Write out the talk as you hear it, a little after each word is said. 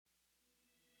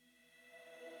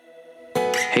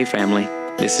Hey family,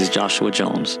 this is Joshua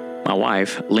Jones. My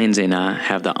wife, Lindsay, and I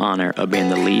have the honor of being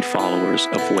the lead followers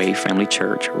of Way Family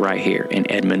Church right here in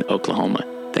Edmond, Oklahoma.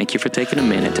 Thank you for taking a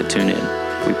minute to tune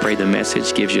in. We pray the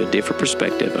message gives you a different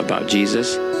perspective about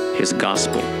Jesus, His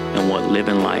gospel, and what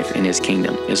living life in His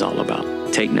kingdom is all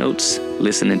about. Take notes,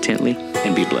 listen intently,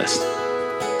 and be blessed.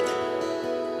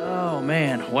 Oh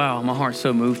man, wow, my heart's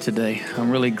so moved today.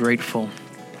 I'm really grateful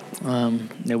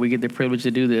that we get the privilege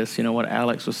to do this. You know, what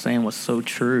Alex was saying was so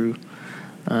true.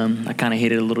 I kind of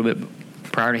hit it a little bit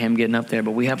prior to him getting up there,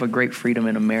 but we have a great freedom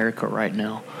in America right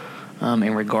now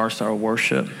in regards to our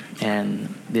worship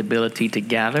and the ability to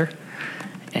gather.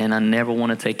 And I never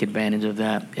want to take advantage of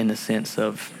that in the sense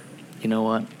of, you know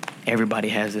what, everybody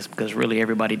has this, because really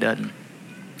everybody doesn't.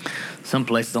 Some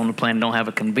places on the planet don't have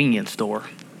a convenience store.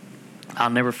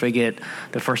 I'll never forget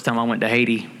the first time I went to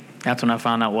Haiti. That's when I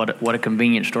found out what a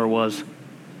convenience store was.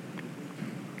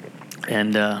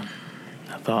 And I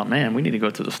thought, man, we need to go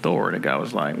to the store. And the guy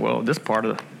was like, well, this part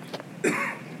of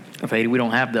Haiti, we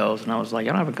don't have those. And I was like,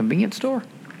 y'all don't have a convenience store?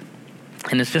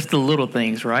 And it's just the little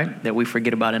things, right, that we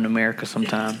forget about in America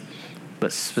sometimes.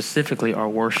 But specifically our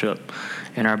worship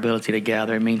and our ability to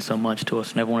gather, it means so much to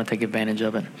us. Never want to take advantage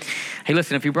of it. Hey,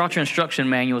 listen, if you brought your instruction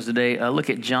manuals today,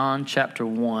 look at John chapter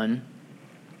 1.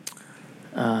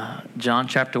 John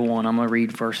chapter 1, I'm going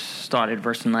to start at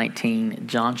verse 19.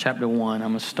 John chapter 1, I'm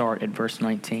going to start at verse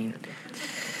 19.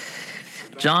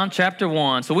 John chapter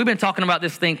 1. So we've been talking about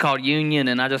this thing called union,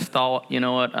 and I just thought, you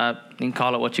know what, you can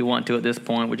call it what you want to at this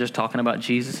point. We're just talking about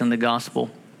Jesus and the gospel,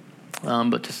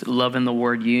 but just loving the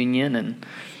word union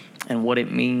and what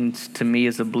it means to me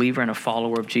as a believer and a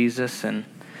follower of Jesus, and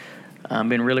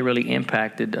been really, really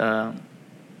impacted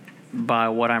by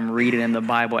what I'm reading in the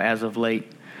Bible as of late.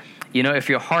 You know, if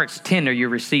your heart's tender, you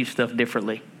receive stuff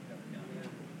differently.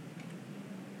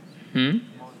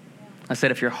 I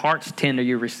said, if your heart's tender,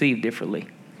 you receive differently.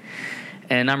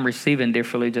 And I'm receiving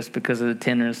differently just because of the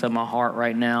tenderness of my heart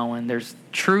right now. And there's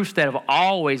truths that have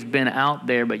always been out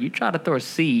there, but you try to throw a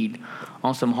seed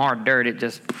on some hard dirt, it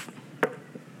just,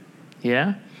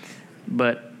 yeah?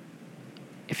 But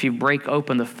if you break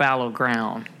open the fallow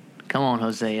ground, come on,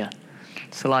 Hosea,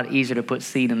 it's a lot easier to put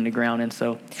seed in the ground. And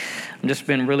so I've just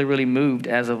been really, really moved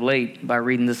as of late by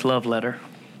reading this love letter.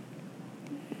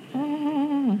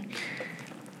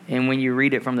 And when you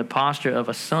read it from the posture of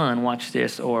a son, watch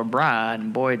this, or a bride,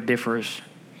 and boy, it differs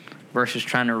versus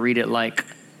trying to read it like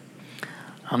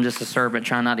I'm just a servant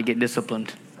trying not to get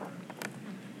disciplined.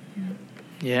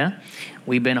 Yeah?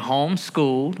 We've been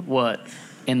homeschooled, what?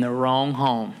 In the wrong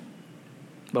home.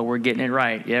 But we're getting it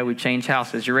right. Yeah, we changed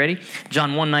houses. You ready?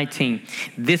 John 1:19.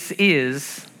 This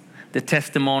is the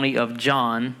testimony of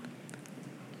John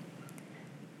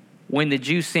when the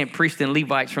Jews sent priests and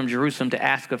Levites from Jerusalem to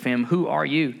ask of him, who are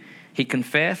you? He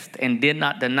confessed and did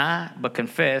not deny, but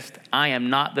confessed, I am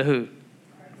not the who?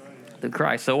 The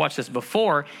Christ. So watch this.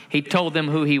 Before he told them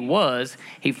who he was,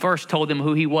 he first told them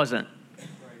who he wasn't.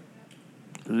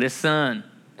 Listen,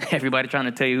 everybody trying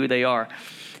to tell you who they are.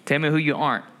 Tell me who you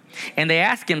aren't. And they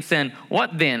asked him, saying,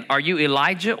 what then? Are you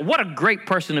Elijah? What a great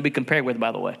person to be compared with,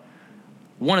 by the way.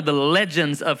 One of the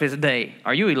legends of his day.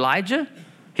 Are you Elijah?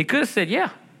 He could have said, yeah,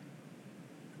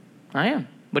 I am.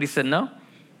 But he said, no,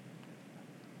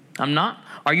 I'm not.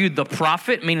 Are you the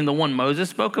prophet, meaning the one Moses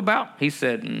spoke about? He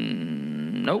said,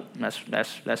 nope,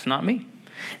 that's not me.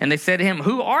 And they said to him,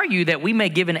 who are you that we may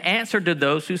give an answer to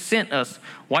those who sent us?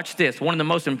 Watch this. One of the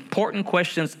most important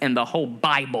questions in the whole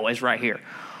Bible is right here.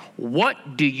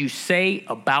 What do you say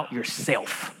about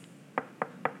yourself?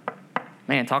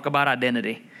 Man, talk about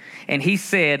identity. And he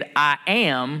said, I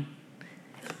am.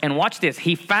 And watch this.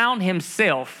 He found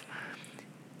himself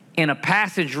in a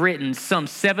passage written some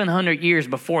 700 years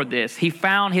before this. He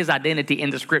found his identity in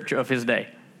the scripture of his day.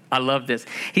 I love this.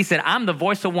 He said, I'm the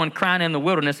voice of one crying in the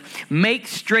wilderness, make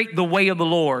straight the way of the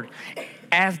Lord,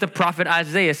 as the prophet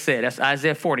Isaiah said. That's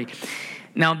Isaiah 40.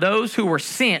 Now, those who were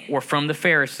sent were from the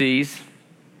Pharisees,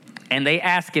 and they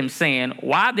asked him, saying,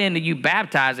 why then do you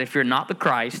baptize if you're not the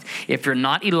Christ, if you're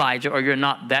not Elijah, or you're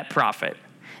not that prophet?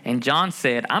 And John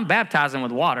said, I'm baptizing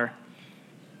with water,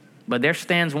 but there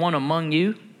stands one among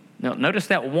you. Now, notice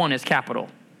that one is capital.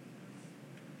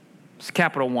 It's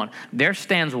capital one. There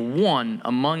stands one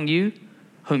among you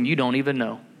whom you don't even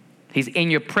know. He's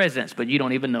in your presence, but you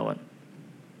don't even know it.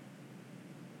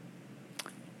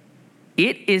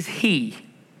 It is he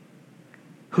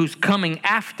who's coming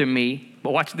after me,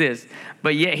 but watch this,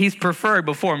 but yet he's preferred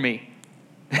before me.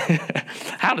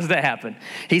 How does that happen?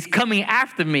 He's coming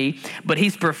after me, but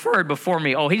he's preferred before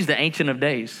me. Oh, he's the Ancient of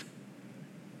Days.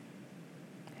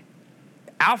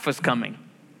 Alpha's coming.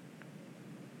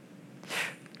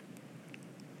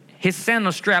 his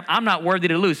sandal strap, I'm not worthy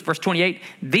to loose. Verse 28,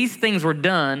 these things were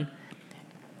done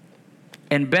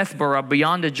in Bethbara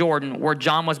beyond the Jordan where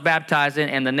John was baptized in.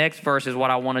 And the next verse is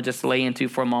what I want to just lay into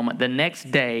for a moment. The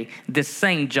next day, this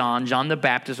same John the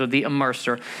Baptist or the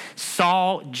immerser,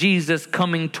 saw Jesus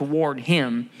coming toward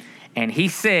him. And he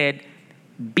said,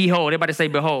 behold, everybody say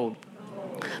behold.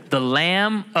 Behold. The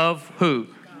Lamb of who?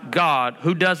 God,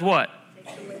 who does what?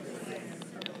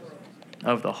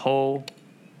 Of the whole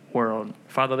world.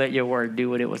 Father, let your word do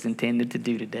what it was intended to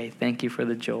do today. Thank you for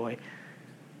the joy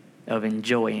of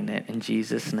enjoying it. In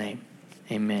Jesus' name,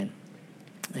 amen.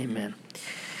 Amen.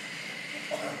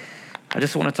 I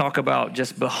just want to talk about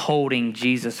just beholding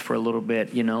Jesus for a little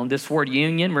bit. You know, this word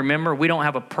union, remember, we don't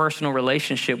have a personal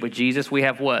relationship with Jesus. We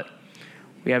have what?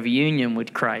 We have union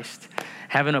with Christ.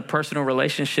 Having a personal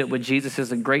relationship with Jesus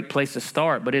is a great place to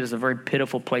start, but it is a very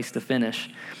pitiful place to finish.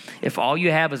 If all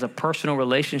you have is a personal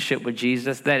relationship with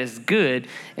Jesus, that is good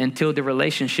until the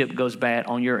relationship goes bad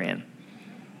on your end.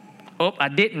 Oh, I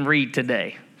didn't read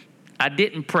today. I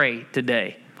didn't pray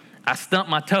today. I stumped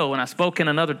my toe and I spoke in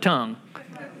another tongue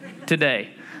today.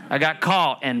 I got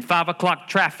caught in 5 o'clock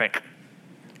traffic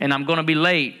and I'm going to be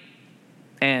late.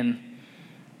 And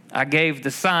I gave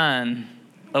the sign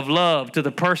of love to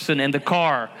the person in the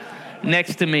car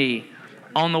next to me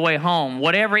on the way home.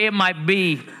 Whatever it might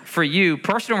be for you,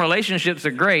 personal relationships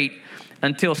are great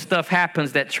until stuff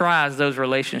happens that tries those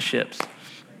relationships.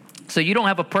 So you don't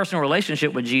have a personal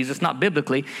relationship with Jesus, not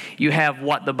biblically. You have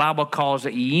what the Bible calls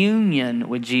a union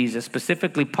with Jesus.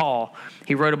 Specifically, Paul,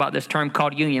 he wrote about this term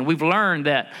called union. We've learned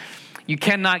that you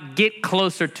cannot get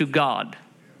closer to God.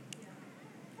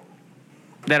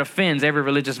 That offends every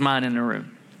religious mind in the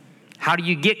room. How do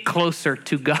you get closer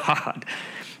to God?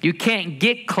 You can't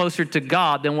get closer to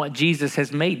God than what Jesus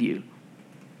has made you.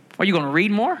 Are you going to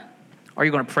read more? Are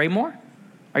you going to pray more?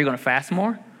 Are you going to fast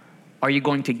more? Are you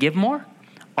going to give more?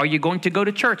 Are you going to go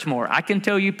to church more? I can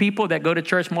tell you people that go to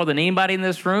church more than anybody in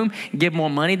this room, give more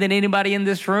money than anybody in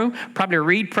this room, probably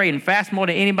read, pray, and fast more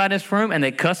than anybody in this room, and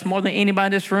they cuss more than anybody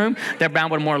in this room. They're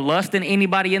bound with more lust than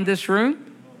anybody in this room.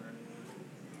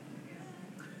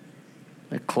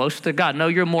 They're close to God. No,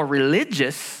 you're more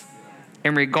religious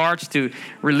in regards to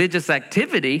religious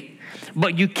activity,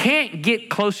 but you can't get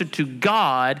closer to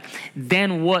God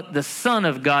than what the Son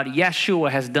of God,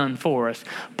 Yeshua, has done for us.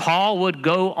 Paul would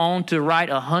go on to write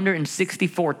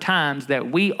 164 times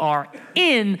that we are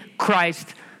in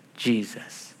Christ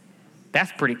Jesus.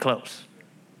 That's pretty close.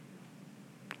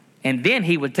 And then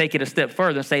he would take it a step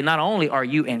further and say, not only are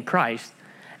you in Christ,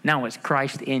 now it's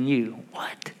Christ in you.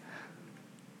 What?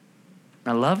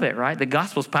 I love it, right? The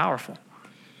gospel's powerful.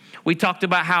 We talked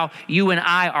about how you and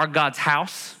I are God's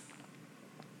house.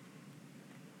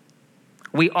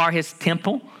 We are his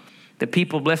temple. The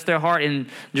people, bless their heart, in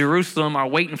Jerusalem are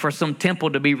waiting for some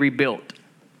temple to be rebuilt.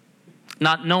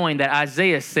 Not knowing that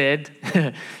Isaiah said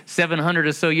 700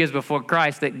 or so years before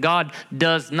Christ that God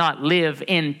does not live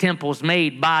in temples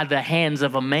made by the hands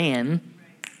of a man.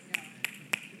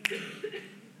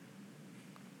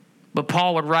 But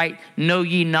Paul would write, know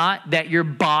ye not that your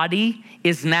body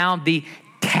is now the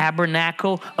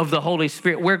tabernacle of the Holy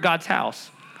Spirit? We're God's house.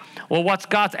 Well, what's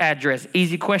God's address?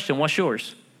 Easy question. What's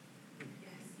yours?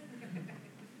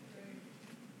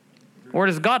 Where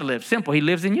does God live? Simple. He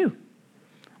lives in you.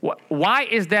 Why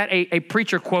is that a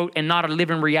preacher quote and not a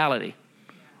living reality?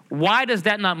 Why does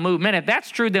that not move? Man, if that's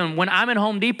true, then when I'm in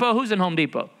Home Depot, who's in Home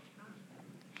Depot?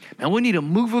 Man, we need a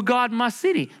move of God in my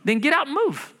city. Then get out and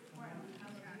move.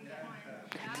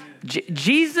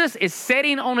 Jesus is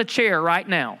sitting on a chair right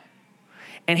now,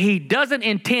 and he doesn't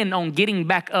intend on getting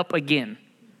back up again.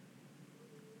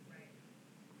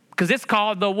 Because it's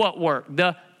called the what work?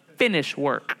 The finished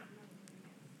work.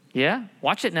 Yeah,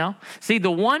 watch it now. See, the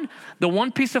one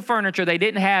piece of furniture they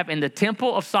didn't have in the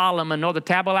temple of Solomon nor the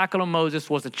tabernacle of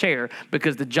Moses was a chair,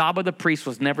 because the job of the priest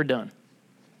was never done.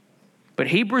 But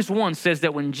Hebrews 1 says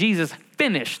that when Jesus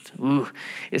finished,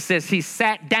 it says he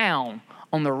sat down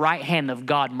on the right hand of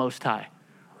God Most High.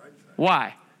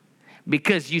 Why?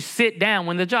 Because you sit down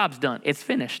when the job's done. It's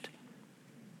finished.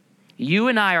 You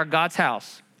and I are God's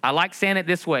house. I like saying it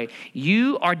this way.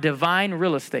 You are divine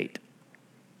real estate.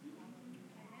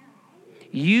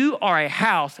 You are a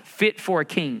house fit for a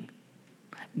king.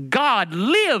 God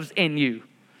lives in you.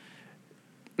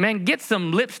 Man, get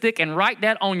some lipstick and write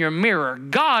that on your mirror.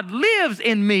 God lives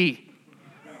in me.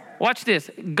 Watch this.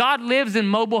 God lives in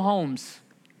mobile homes.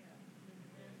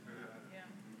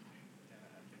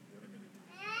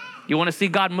 You want to see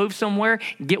God move somewhere?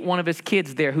 Get one of his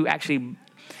kids there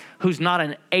who's not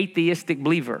an atheistic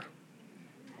believer.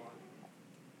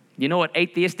 You know what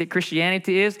atheistic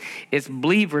Christianity is? It's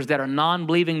believers that are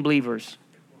non-believing believers.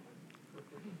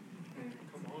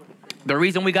 The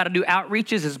reason we got to do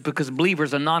outreaches is because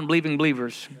believers are non-believing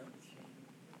believers.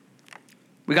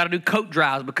 We got to do coat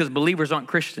drives because believers aren't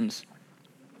Christians.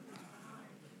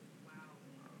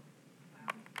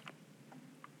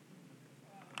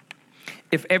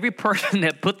 If every person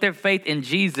that put their faith in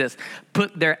Jesus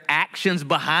put their actions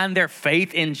behind their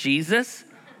faith in Jesus,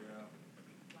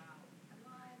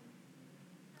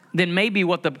 then maybe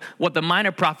what the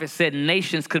minor prophet said,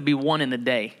 nations could be won in a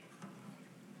day.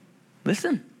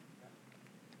 Listen.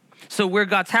 So we're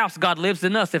God's house. God lives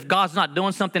in us. If God's not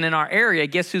doing something in our area,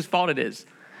 guess whose fault it is?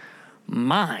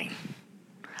 Mine.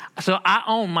 So I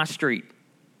own my street.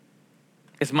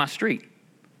 It's my street.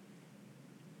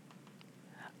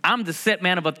 I'm the set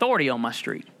man of authority on my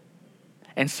street.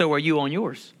 And so are you on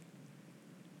yours.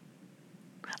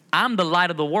 I'm the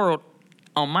light of the world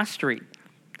on my street.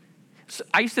 So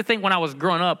I used to think when I was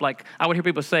growing up, like I would hear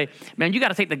people say, man, you got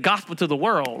to take the gospel to the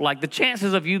world. Like the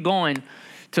chances of you going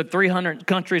to 300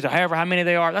 countries or however how many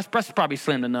they are, that's probably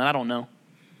slim to none. I don't know.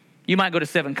 You might go to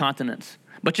 7 continents.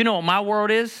 But you know what my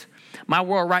world is? My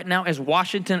world right now is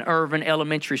Washington Irving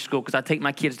Elementary School because I take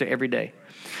my kids there every day.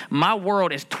 My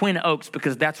world is Twin Oaks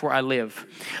because that's where I live.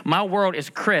 My world is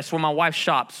Chris, where my wife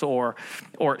shops, or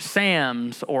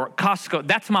Sam's, or Costco.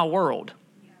 That's my world.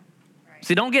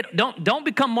 See, don't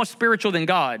become more spiritual than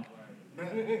God.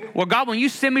 Well, God, when you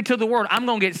send me to the world, I'm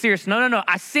going to get serious. No.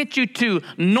 I sent you to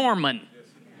Norman.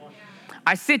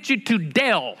 I sent you to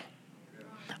Dell.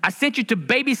 I sent you to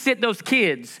babysit those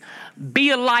kids.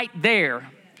 Be a light there.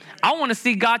 I want to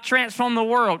see God transform the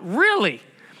world. Really?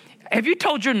 Have you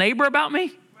told your neighbor about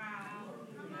me?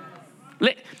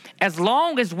 As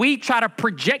long as we try to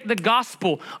project the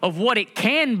gospel of what it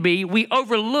can be, we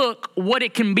overlook what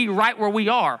it can be right where we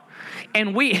are.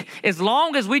 And as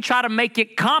long as we try to make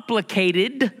it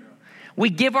complicated, we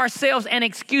give ourselves an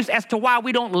excuse as to why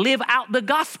we don't live out the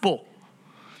gospel.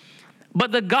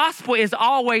 But the gospel is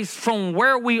always from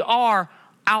where we are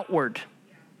outward.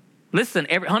 Listen,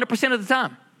 100% of the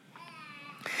time.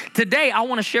 Today, I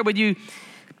want to share with you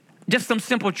just some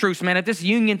simple truths, man. If this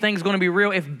union thing is going to be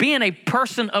real, if being a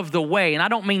person of the way, and I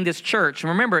don't mean this church.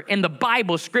 Remember, in the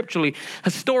Bible, scripturally,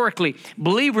 historically,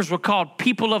 believers were called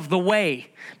people of the way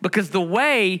because the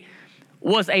way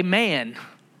was a man.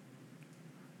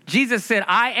 Jesus said,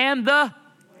 I am the.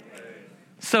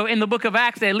 So in the book of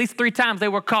Acts, at least 3 times, they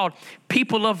were called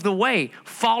people of the way,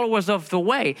 followers of the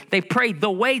way. They prayed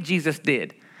the way Jesus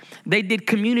did. They did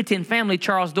community and family,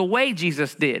 Charles, the way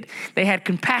Jesus did. They had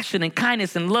compassion and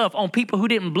kindness and love on people who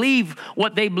didn't believe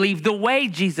what they believed the way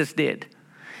Jesus did.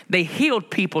 They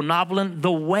healed people, Novelin,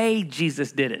 the way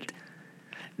Jesus did it.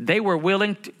 They were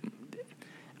willing to,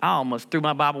 I almost threw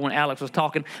my Bible when Alex was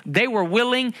talking. They were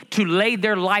willing to lay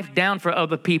their life down for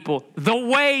other people the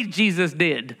way Jesus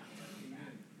did.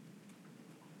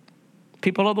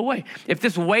 People of the way. If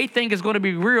this way thing is going to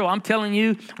be real, I'm telling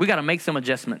you, we got to make some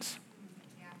adjustments.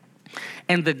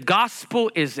 And the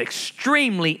gospel is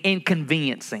extremely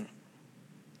inconveniencing.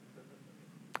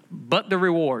 But the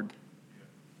reward.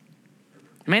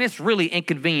 Man, it's really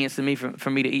inconveniencing me for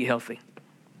me to eat healthy.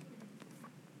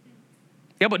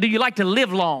 Yeah, but do you like to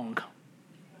live long?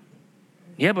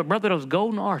 Yeah, but brother, those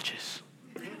golden arches.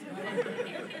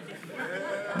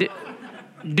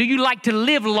 Do you like to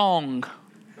live long?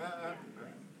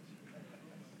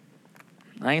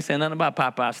 I ain't saying nothing about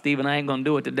Popeye, Stephen. I ain't going to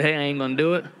do it today. I ain't going to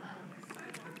do it.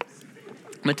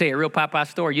 I'm going to tell you a real Popeye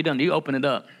story. You open it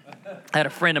up. I had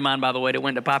a friend of mine, by the way, that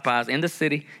went to Popeyes in the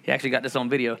city. He actually got this on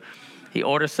video. He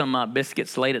ordered some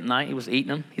biscuits late at night. He was eating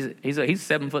them. He's a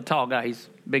 7-foot tall guy. He's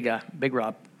a big guy, Big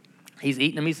Rob. He's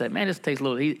eating them. He said, man, this tastes a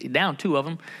little, he downed 2 of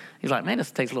them. He's like, man, this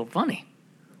tastes a little funny.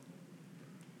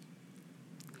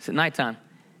 It's at nighttime.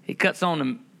 He cuts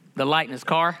on the light in his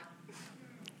car.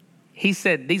 He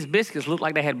said, these biscuits look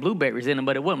like they had blueberries in them,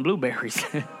 but it wasn't blueberries.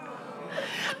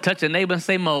 Touch a neighbor and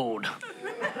say mold.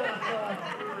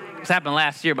 This happened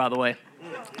last year, by the way.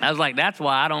 I was like, that's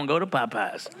why I don't go to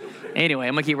Popeyes. Anyway,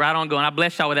 I'm going to keep right on going. I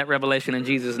bless y'all with that revelation in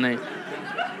Jesus' name.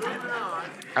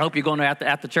 I hope you're going to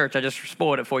after church. I just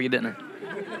spoiled it for you, didn't I?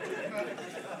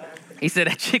 He said,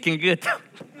 that chicken good.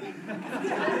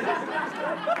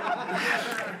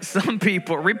 Some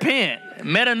people, repent,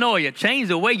 metanoia, change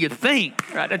the way you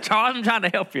think. Right? Charles, I'm trying to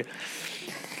help you.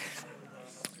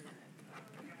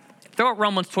 Throw up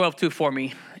Romans 12:2 for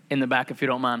me in the back if you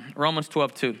don't mind. Romans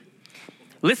 12:2.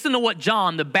 Listen to what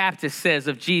John the Baptist says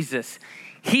of Jesus.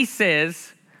 He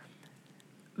says,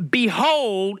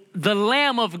 behold the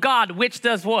Lamb of God, which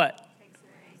does what?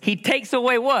 He takes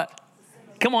away what?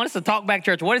 Come on, it's a talk back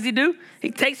church. What does he do? He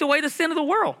takes away the sin of the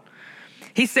world.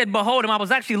 He said, behold him. I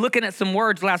was actually looking at some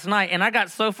words last night, and I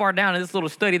got so far down in this little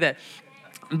study that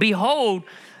behold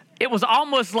It was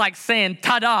almost like saying,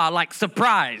 ta-da, like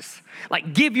surprise.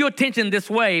 Like, give your attention this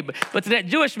way. But to that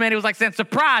Jewish man, it was like saying,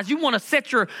 surprise, you want to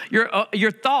set your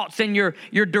thoughts and your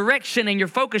direction and your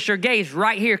focus, your gaze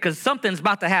right here, because something's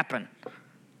about to happen.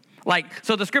 Like,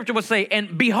 so the scripture would say,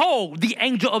 and behold, the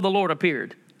angel of the Lord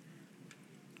appeared.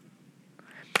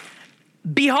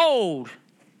 Behold,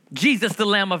 Jesus, the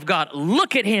Lamb of God.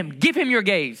 Look at him. Give him your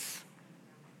gaze.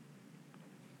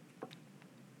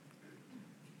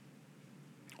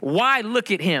 Why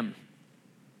look at him?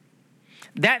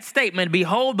 That statement,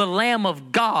 behold the Lamb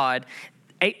of God,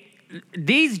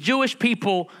 these Jewish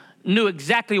people knew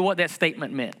exactly what that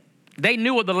statement meant. They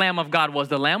knew what the Lamb of God was.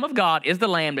 The Lamb of God is the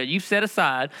lamb that you've set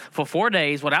aside for 4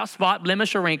 days without spot,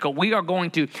 blemish, or wrinkle. We are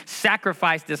going to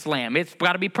sacrifice this lamb. It's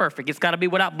got to be perfect. It's got to be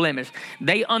without blemish.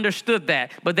 They understood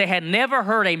that, but they had never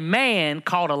heard a man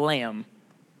called a lamb.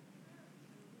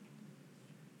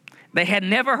 They had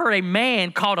never heard a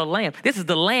man called a lamb. This is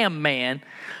the Lamb man.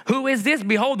 Who is this?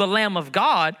 Behold, the Lamb of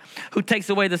God who takes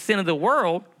away the sin of the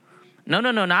world. No.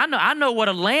 I know what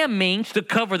a lamb means, to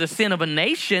cover the sin of a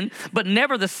nation, but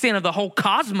never the sin of the whole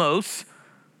cosmos.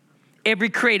 Every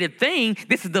created thing,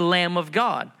 this is the Lamb of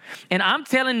God. And I'm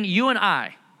telling you and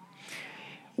I,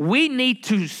 we need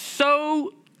to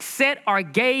so set our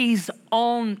gaze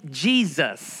on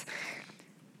Jesus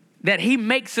that he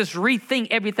makes us rethink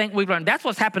everything we've learned. That's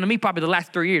what's happened to me probably the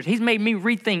last 3 years. He's made me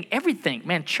rethink everything.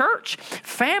 Man, church,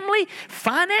 family,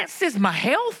 finances, my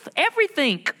health,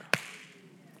 everything.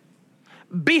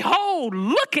 Behold,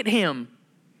 look at him.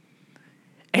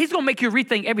 He's going to make you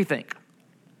rethink everything.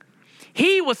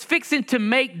 He was fixing to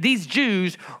make these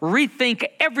Jews rethink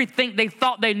everything they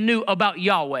thought they knew about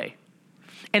Yahweh.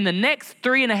 In the next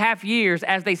 3.5 years,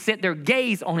 as they set their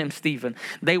gaze on him, Stephen,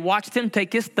 they watched him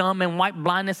take his thumb and wipe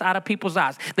blindness out of people's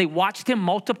eyes. They watched him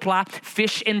multiply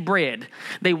fish and bread.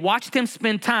 They watched him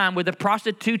spend time with the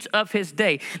prostitutes of his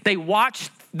day. They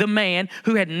watched the man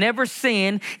who had never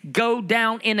sinned go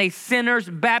down in a sinner's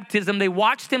baptism. They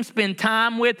watched him spend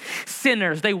time with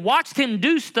sinners. They watched him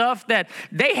do stuff that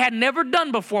they had never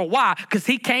done before. Why? Because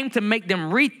he came to make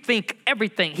them rethink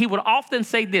everything. He would often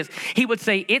say this. He would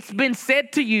say, it's been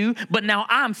said to you, but now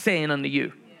I'm saying unto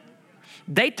you.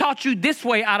 They taught you this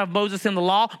way out of Moses and the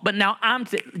law, but now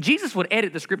Jesus would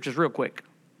edit the scriptures real quick.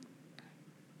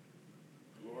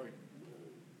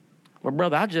 Well,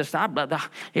 brother,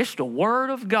 it's the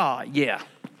word of God. Yeah.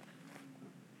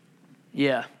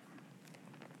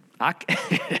 I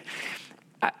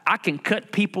can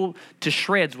cut people to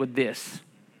shreds with this.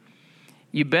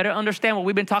 You better understand what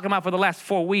we've been talking about for the last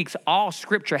 4 weeks. All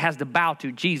scripture has to bow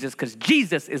to Jesus because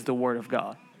Jesus is the word of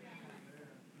God.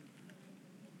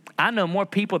 I know more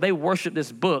people, they worship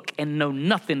this book and know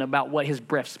nothing about what his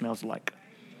breath smells like.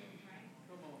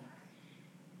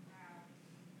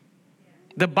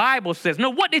 The Bible says, no,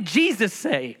 what did Jesus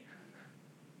say?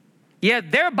 Yeah,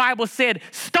 their Bible said,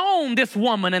 stone this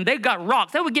woman, and they got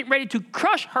rocks. They were getting ready to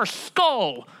crush her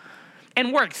skull,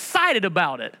 and were excited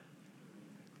about it.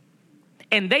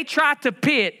 And they tried to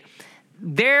pit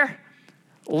their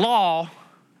law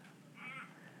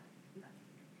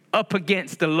up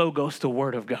against the Logos, the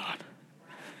Word of God.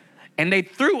 And they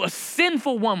threw a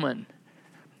sinful woman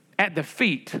at the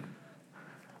feet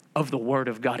of the Word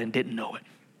of God and didn't know it.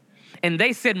 And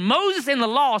they said, Moses in the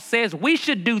law says we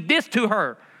should do this to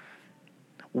her.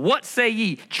 What say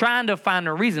ye? Trying to find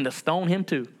a reason to stone him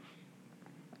too.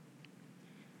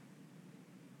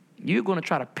 You're going to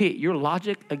try to pit your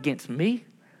logic against me?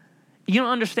 You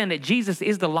don't understand that Jesus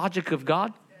is the logic of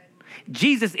God?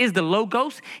 Jesus is the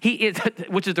Logos. He is,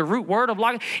 which is the root word of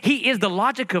logic. He is the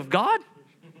logic of God.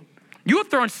 You're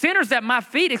throwing sinners at my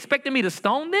feet, expecting me to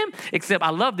stone them? Except I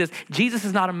love this. Jesus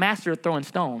is not a master of throwing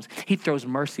stones. He throws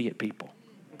mercy at people.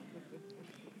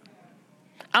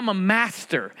 I'm a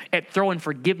master at throwing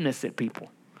forgiveness at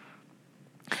people.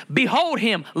 Behold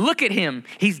him. Look at him.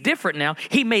 He's different now.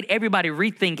 He made everybody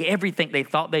rethink everything they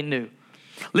thought they knew.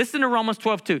 Listen to Romans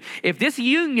 12:2. If this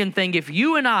union thing, if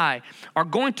you and I are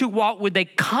going to walk with a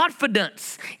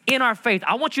confidence in our faith,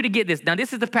 I want you to get this. Now,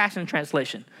 this is the Passion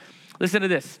Translation. Listen to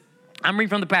this. I'm reading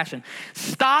from the Passion.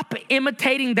 Stop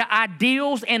imitating the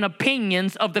ideals and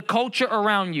opinions of the culture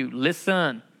around you.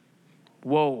 Listen.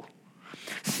 Whoa.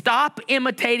 Stop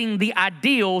imitating the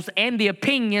ideals and the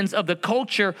opinions of the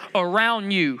culture around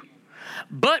you,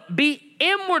 but be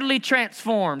inwardly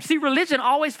transformed. See, religion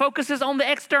always focuses on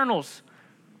the externals.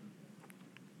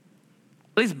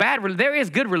 At least there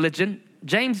is good religion.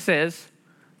 James says,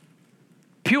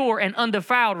 pure and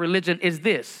undefiled religion is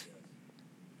this.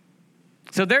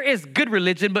 So there is good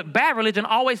religion, but bad religion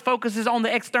always focuses on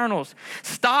the externals.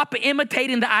 Stop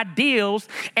imitating the ideals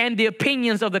and the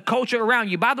opinions of the culture around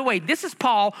you. By the way, this is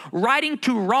Paul writing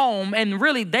to Rome, and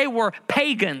really they were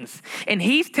pagans. And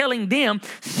he's telling them,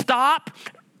 stop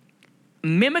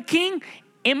mimicking,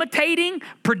 imitating,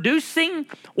 producing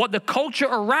what the culture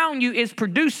around you is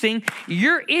producing.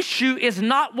 Your issue is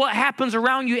not what happens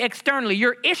around you externally.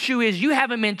 Your issue is you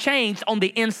haven't been changed on the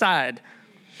inside.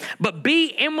 But be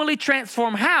inwardly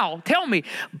transformed. How? Tell me.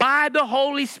 By the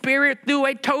Holy Spirit through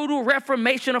a total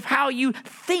reformation of how you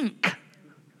think.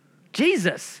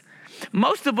 Jesus.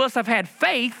 Most of us have had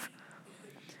faith,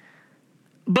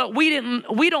 but we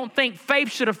don't think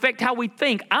faith should affect how we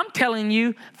think. I'm telling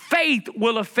you, faith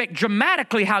will affect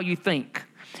dramatically how you think.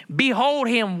 Behold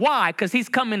him. Why? Because he's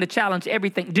coming to challenge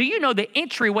everything. Do you know the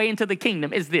entryway into the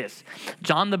kingdom is this?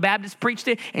 John the Baptist preached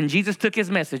it, and Jesus took his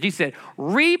message. He said,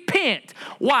 repent.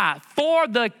 Why? For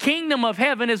the kingdom of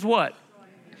heaven is what?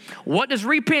 What does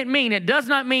repent mean? It does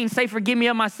not mean say, forgive me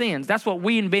of my sins. That's what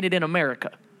we invented in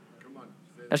America.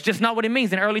 That's just not what it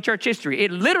means in early church history.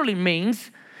 It literally means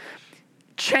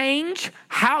change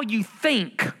how you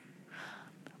think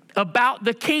about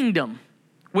the kingdom,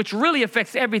 which really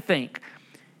affects everything.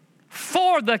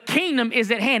 For the kingdom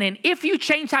is at hand. And if you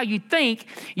change how you think,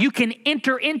 you can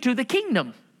enter into the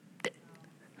kingdom.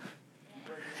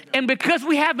 And because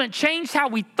we haven't changed how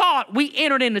we thought, we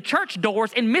entered into church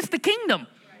doors and missed the kingdom.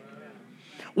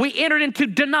 We entered into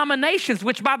denominations,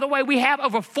 which, by the way, we have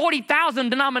over 40,000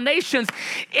 denominations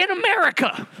in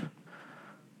America.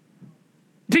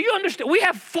 Do you understand? We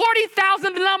have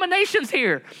 40,000 denominations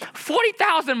here.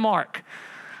 40,000 mark.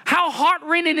 How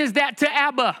heart-rending is that to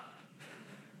Abba?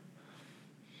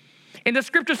 And the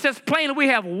scripture says plainly we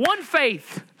have one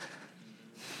faith,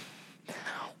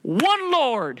 one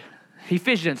Lord,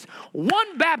 Ephesians,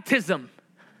 one baptism,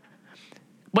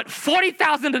 but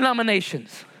 40,000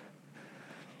 denominations.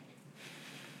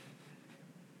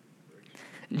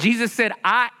 Jesus said,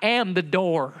 I am the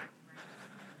door.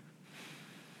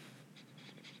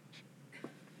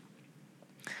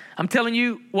 I'm telling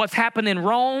you what's happened in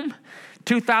Rome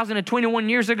 2021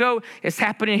 years ago is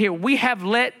happening here. We have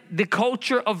let the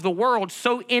culture of the world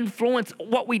so influence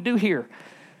what we do here.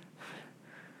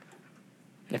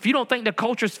 If you don't think the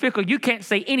culture is fickle, you can't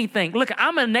say anything. Look,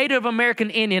 I'm a Native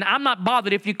American Indian. I'm not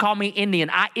bothered if you call me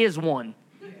Indian. I is one.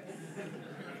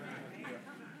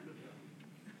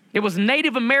 It was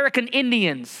Native American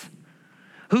Indians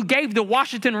who gave the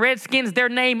Washington Redskins their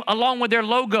name along with their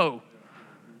logo.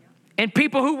 And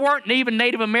people who weren't even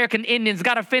Native American Indians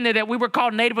got offended that we were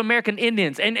called Native American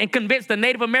Indians and convinced the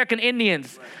Native American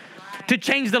Indians to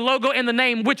change the logo and the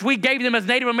name, which we gave them as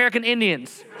Native American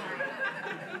Indians.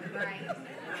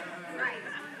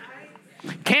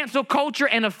 Cancel culture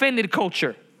and offended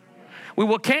culture. We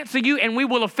will cancel you and we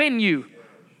will offend you.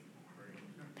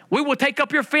 We will take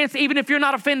up your fence even if you're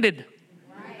not offended.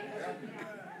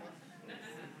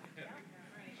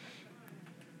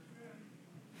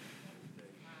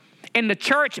 And the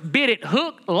church bid it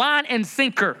hook, line, and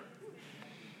sinker.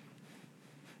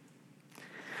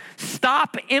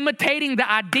 Stop imitating the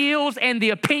ideals and the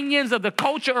opinions of the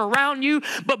culture around you,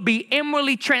 but be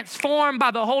inwardly transformed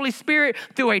by the Holy Spirit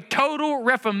through a total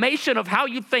reformation of how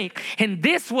you think. And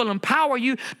this will empower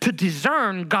you to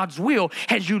discern God's will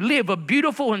as you live a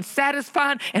beautiful and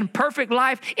satisfying and perfect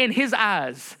life in His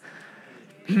eyes.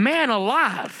 Man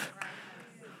alive.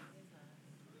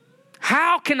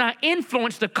 How can I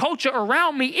influence the culture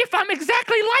around me if I'm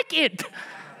exactly like it?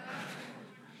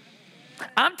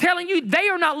 I'm telling you, they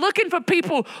are not looking for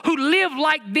people who live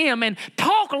like them and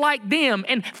talk like them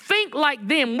and think like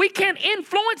them. We can't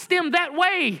influence them that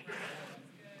way.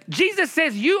 Jesus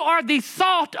says, you are the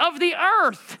salt of the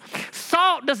earth.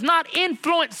 Salt does not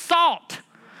influence salt.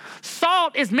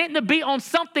 Salt is meant to be on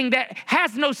something that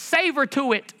has no savor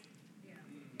to it.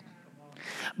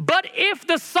 But if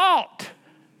the salt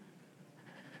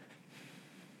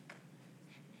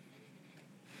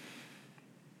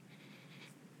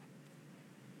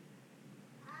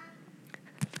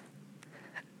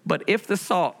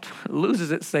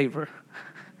loses its savor,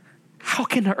 how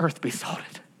can the earth be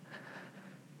salted?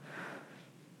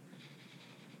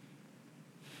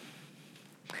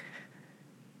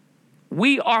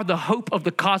 We are the hope of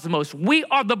the cosmos. We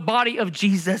are the body of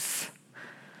Jesus.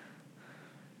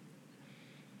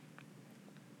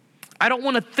 I don't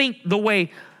want to think the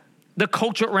way the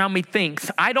culture around me thinks.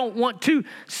 I don't want to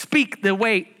speak the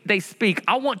way they speak.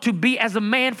 I want to be as a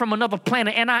man from another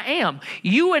planet, and I am.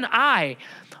 You and I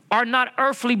are not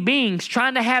earthly beings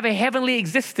trying to have a heavenly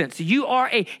existence. You are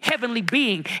a heavenly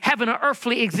being having an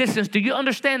earthly existence. Do you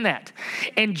understand that?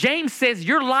 And James says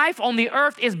your life on the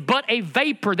earth is but a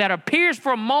vapor that appears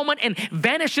for a moment and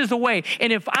vanishes away.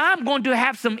 And if I'm going to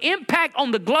have some impact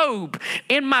on the globe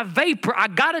in my vapor, I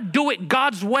got to do it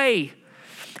God's way.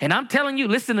 And I'm telling you,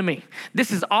 listen to me. This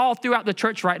is all throughout the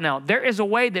church right now. There is a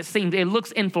way that seems, it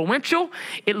looks influential.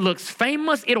 It looks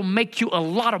famous. It'll make you a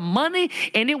lot of money.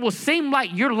 And it will seem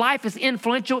like your life is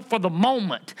influential for the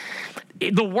moment.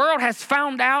 The world has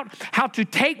found out how to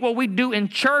take what we do in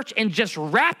church and just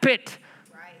wrap it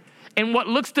in what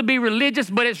looks to be religious,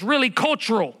 but it's really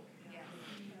cultural.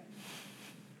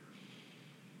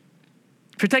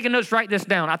 If you're taking notes, write this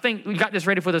down. I think we got this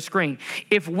ready for the screen.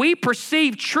 If we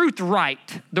perceive truth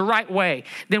the right way,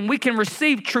 then we can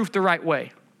receive truth the right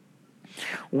way.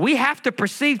 We have to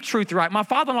perceive truth right. My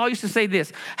father-in-law used to say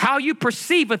this: how you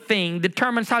perceive a thing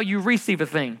determines how you receive a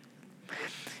thing.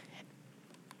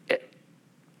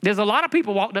 There's a lot of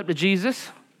people walked up to Jesus.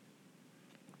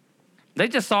 They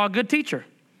just saw a good teacher.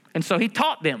 And so he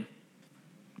taught them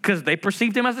because they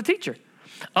perceived him as a teacher.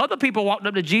 Other people walked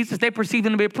up to Jesus. They perceived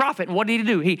him to be a prophet. And what did he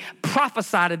do? He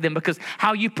prophesied to them, because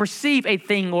how you perceive a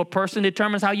thing or a person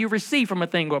determines how you receive from a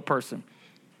thing or a person.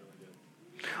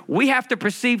 We have to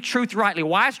perceive truth rightly.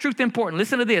 Why is truth important?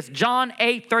 Listen to this. John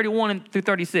 8:31 through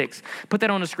 36. Put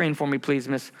that on the screen for me, please,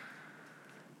 miss,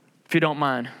 if you don't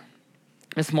mind.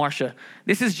 Miss Marcia.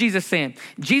 This is Jesus saying.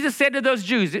 Jesus said to those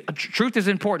Jews, truth is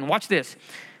important. Watch this.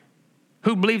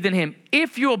 Who believed in him.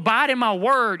 If you abide in my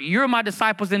word, you're my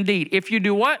disciples indeed. If you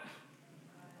do what?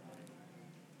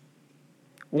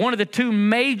 One of the two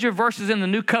major verses in the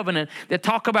New Covenant that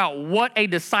talk about what a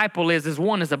disciple is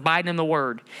one is abiding in the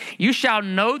word. You shall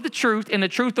know the truth, and the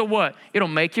truth of what? It'll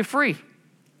make you free.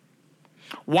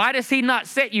 Why does he not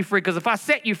set you free? Because if I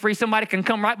set you free, somebody can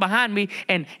come right behind me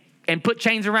and put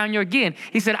chains around you again.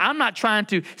 He said, I'm not trying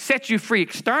to set you free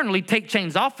externally, take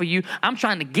chains off of you. I'm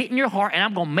trying to get in your heart, and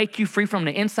I'm going to make you free from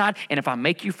the inside. And if I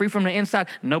make you free from the inside,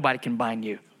 nobody can bind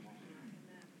you.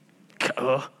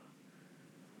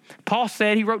 Paul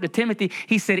said, he wrote to Timothy,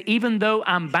 he said, even though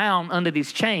I'm bound under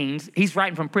these chains, he's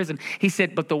writing from prison. He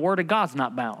said, but the word of God's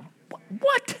not bound.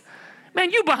 What?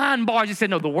 Man, you behind bars. He said,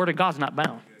 no, the word of God's not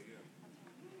bound.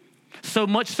 So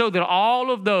much so that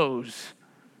all of those,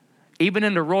 even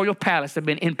in the royal palace, have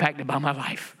been impacted by my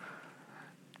life.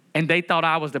 And they thought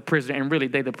I was the prisoner, and really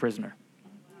they the prisoner.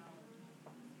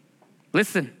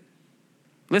 Listen.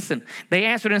 They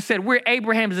answered and said, we're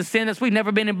Abraham's descendants. We've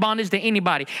never been in bondage to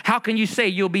anybody. How can you say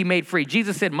you'll be made free?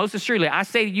 Jesus said, most assuredly, I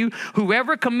say to you,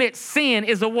 whoever commits sin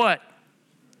is a what?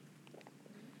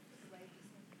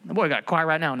 The boy got quiet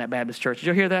right now in that Baptist church. Did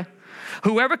you hear that?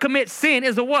 Whoever commits sin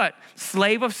is a what?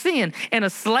 Slave of sin. And a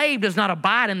slave does not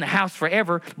abide in the house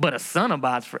forever, but a son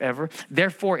abides forever.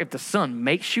 Therefore, if the son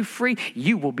makes you free,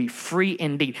 you will be free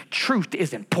indeed. Truth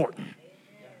is important.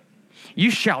 You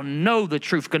shall know the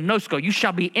truth. Gnosko. You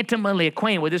shall be intimately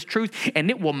acquainted with this truth, and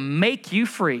it will make you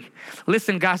free.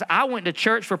 Listen, guys, I went to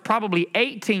church for probably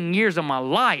 18 years of my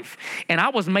life, and I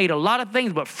was made a lot of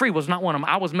things, but free was not one of them.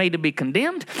 I was made to be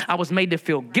condemned. I was made to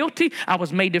feel guilty. I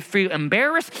was made to feel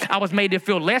embarrassed. I was made to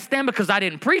feel less than because I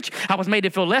didn't preach. I was made to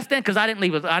feel less than because I didn't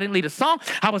lead a song.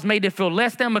 I was made to feel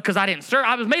less than because I didn't serve.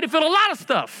 I was made to feel a lot of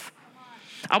stuff.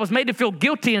 I was made to feel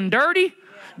guilty and dirty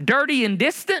and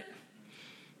distant.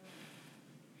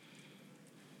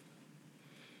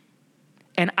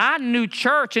 And I knew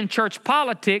church and church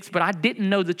politics, but I didn't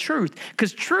know the truth.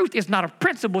 Because truth is not a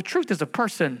principle. Truth is a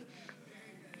person.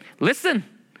 Listen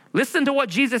to what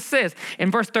Jesus says.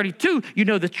 In verse 32, you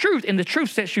know the truth, and the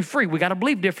truth sets you free. We got to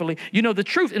believe differently. You know the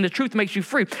truth, and the truth makes you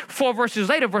free. 4 verses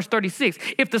later, verse 36,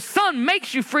 if the Son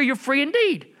makes you free, you're free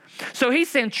indeed. So he's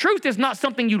saying truth is not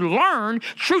something you learn.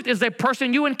 Truth is a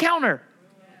person you encounter.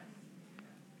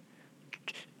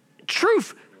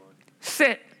 Truth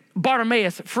set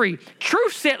Bartimaeus free.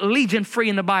 Truth set Legion free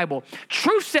in the Bible.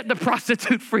 Truth set the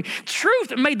prostitute free.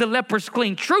 Truth made the lepers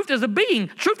clean. Truth is a being.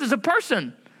 Truth is a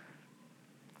person.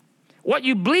 What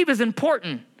you believe is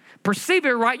important. Perceive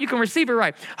it right, you can receive it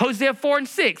right. Hosea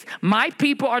 4:6. My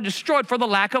people are destroyed for the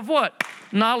lack of what?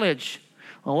 Knowledge.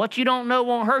 Well, what you don't know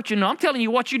won't hurt you. No, I'm telling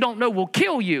you, what you don't know will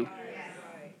kill you.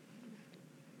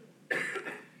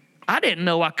 I didn't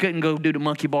know I couldn't go do the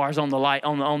monkey bars on the light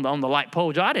on the light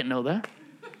pole. I didn't know that.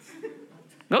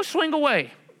 Go swing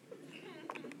away.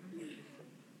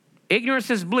 Ignorance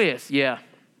is bliss. Yeah.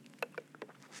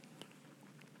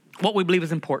 What we believe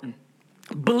is important.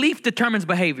 Belief determines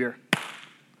behavior.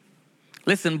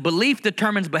 Listen, belief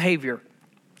determines behavior.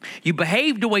 You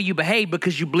behave the way you behave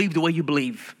because you believe the way you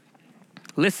believe.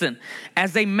 Listen,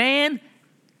 as a man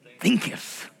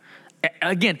thinketh,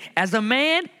 Again, as a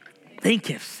man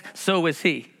thinketh, so is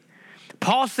he.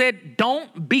 Paul said,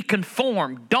 don't be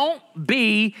conformed. Don't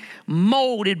be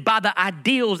molded by the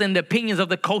ideals and the opinions of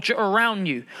the culture around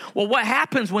you. Well, what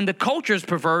happens when the culture is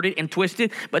perverted and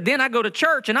twisted, but then I go to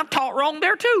church and I'm taught wrong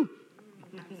there too?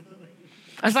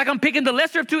 It's like I'm picking the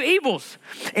lesser of two evils.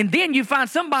 And then you find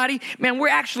somebody, man, we're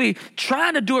actually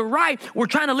trying to do it right. We're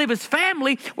trying to live as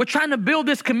family. We're trying to build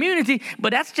this community,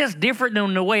 but that's just different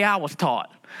than the way I was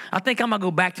taught. I think I'm going to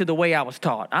go back to the way I was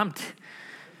taught.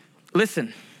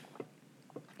 Listen.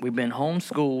 We've been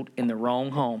homeschooled in the wrong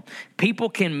home.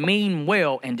 People can mean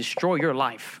well and destroy your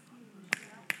life.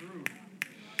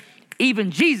 Even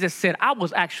Jesus said, I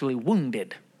was actually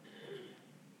wounded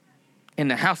in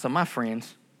the house of my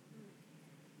friends.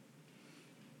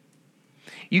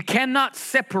 You cannot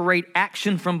separate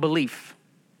action from belief.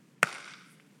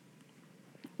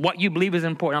 What you believe is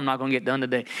important. I'm not going to get done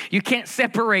today. You can't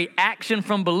separate action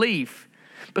from belief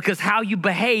because how you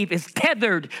behave is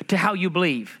tethered to how you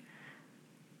believe.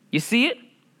 You see it?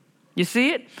 You see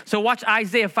it? So watch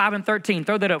Isaiah 5 and 13.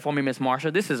 Throw that up for me, Miss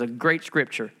Marsha. This is a great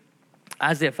scripture.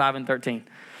 Isaiah 5 and 13.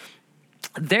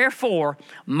 Therefore,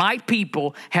 my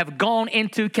people have gone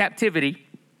into captivity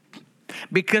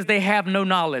because they have no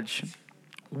knowledge.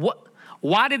 What?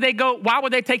 Why did they go? Why were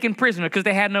they taken prisoner? Because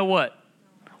they had no what?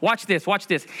 Watch this. Watch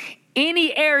this.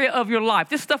 Any area of your life,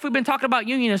 this stuff we've been talking about,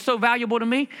 Union, is so valuable to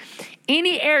me.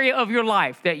 Any area of your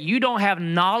life that you don't have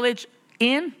knowledge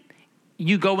in,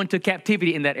 you go into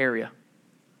captivity in that area.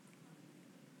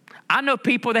 I know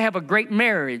people that have a great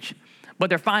marriage, but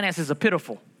their finances are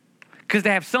pitiful because they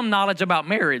have some knowledge about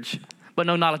marriage, but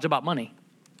no knowledge about money.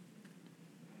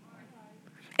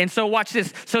 And so watch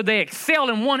this. So they excel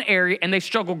in one area and they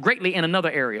struggle greatly in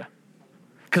another area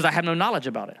because I have no knowledge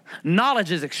about it.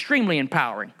 Knowledge is extremely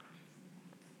empowering.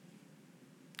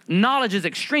 Knowledge is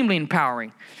extremely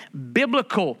empowering.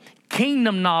 Biblical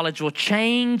kingdom knowledge will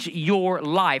change your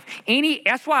life.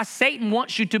 That's why Satan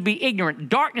wants you to be ignorant.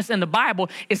 Darkness in the Bible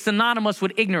is synonymous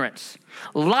with ignorance.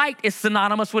 Light is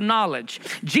synonymous with knowledge.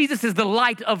 Jesus is the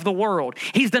light of the world.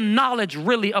 He's the knowledge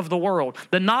really of the world.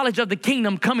 The knowledge of the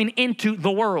kingdom coming into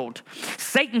the world.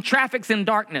 Satan traffics in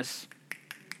darkness.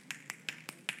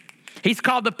 He's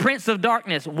called the Prince of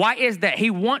Darkness. Why is that? He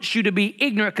wants you to be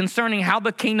ignorant concerning how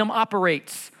the kingdom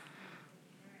operates.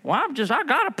 Well, I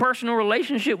got a personal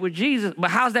relationship with Jesus,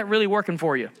 but how's that really working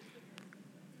for you?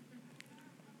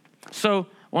 So,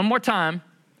 one more time,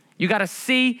 you got to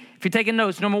see, if you're taking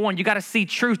notes, number one, you got to see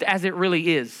truth as it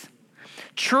really is.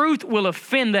 Truth will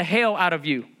offend the hell out of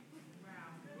you.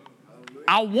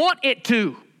 I want it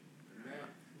to.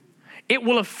 It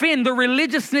will offend the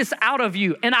religiousness out of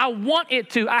you, and I want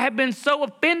it to. I have been so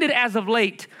offended as of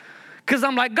late because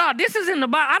I'm like, God, this is in the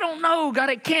Bible. I don't know, God,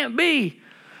 it can't be.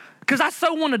 Because I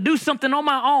so want to do something on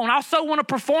my own. I so want to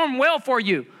perform well for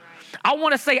you. I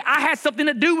want to say I had something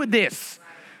to do with this.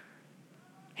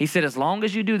 He said, as long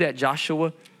as you do that,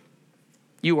 Joshua,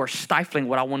 you are stifling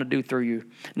what I want to do through you.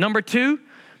 Number two,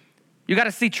 you got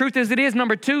to see truth as it is.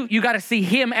 Number two, you got to see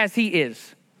him as he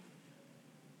is.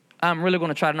 I'm really going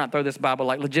to try to not throw this Bible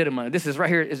like legitimate. This is right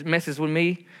here. It messes with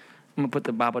me. I'm going to put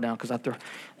the Bible down because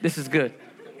this is good.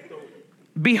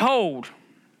 Behold,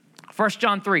 1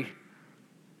 John 3.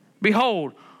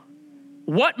 Behold,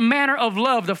 what manner of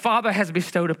love the Father has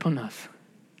bestowed upon us,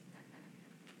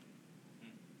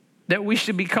 that we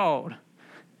should be called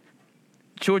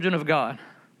children of God.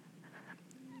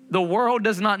 The world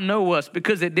does not know us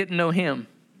because it didn't know him.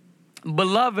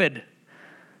 Beloved,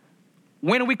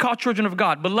 when are we called children of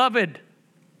God? Beloved,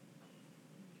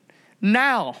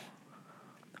 now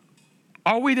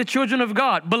are we the children of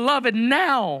God. Beloved,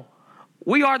 now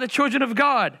we are the children of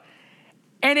God.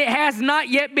 And it has not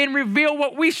yet been revealed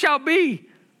what we shall be.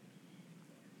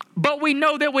 But we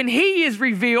know that when he is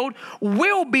revealed,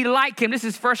 we'll be like him. This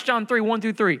is 1 John 3, 1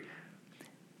 through 3.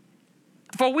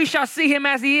 For we shall see him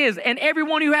as he is. And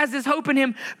everyone who has this hope in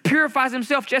him purifies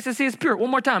himself just as he is pure.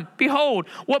 One more time. Behold,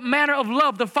 what manner of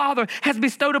love the Father has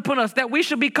bestowed upon us, that we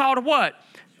should be called what?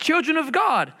 Children of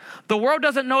God. The world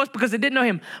doesn't know us because it didn't know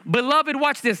him. Beloved,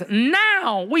 watch this.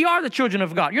 Now we are the children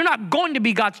of God. You're not going to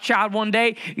be God's child one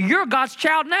day. You're God's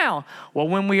child now. Well,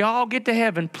 when we all get to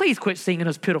heaven, please quit singing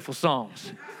those pitiful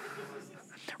songs.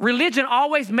 Religion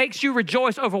always makes you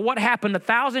rejoice over what happened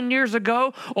 1,000 years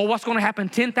ago or what's going to happen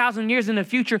 10,000 years in the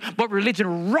future, but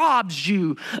religion robs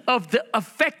you of the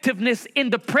effectiveness in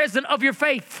the present of your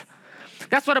faith.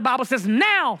 That's what the Bible says.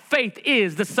 Now faith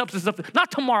is the substance of,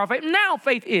 not tomorrow faith, now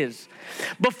faith is.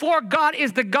 Before God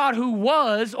is the God who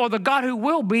was or the God who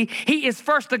will be, he is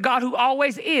first the God who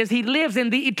always is. He lives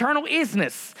in the eternal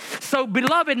isness. So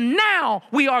beloved, now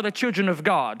we are the children of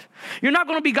God. You're not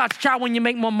going to be God's child when you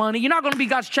make more money. You're not going to be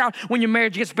God's child when your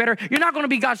marriage gets better. You're not going to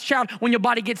be God's child when your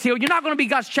body gets healed. You're not going to be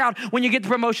God's child when you get the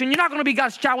promotion. You're not going to be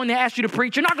God's child when they ask you to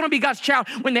preach. You're not going to be God's child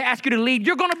when they ask you to lead.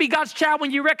 You're going to be God's child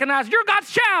when you recognize you're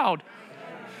God's child.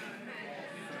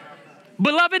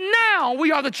 Beloved, now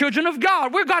we are the children of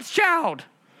God. We're God's child.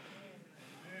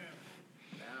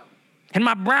 And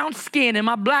my brown skin and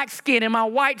my black skin and my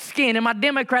white skin and my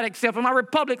Democratic self and my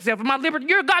Republican self and my liberty,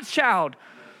 you're God's child.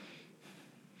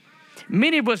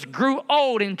 Many of us grew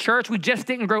old in church. We just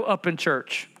didn't grow up in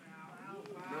church.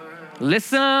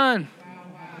 Listen.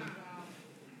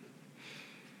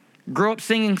 Grew up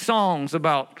singing songs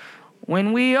about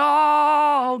when we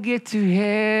all get to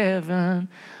heaven.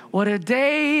 What a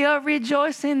day of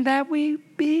rejoicing that we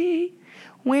be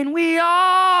when we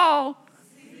all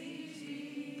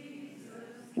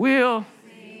will.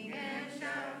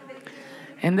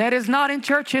 And that is not in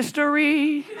church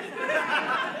history.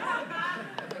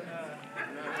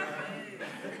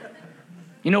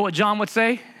 You know what John would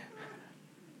say?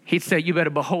 He'd say, you better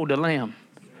behold the Lamb.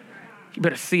 You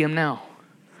better see him now.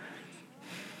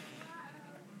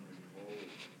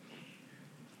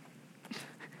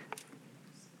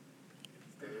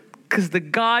 Because the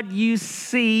God you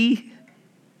see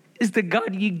is the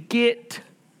God you get.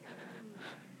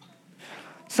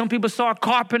 Some people saw a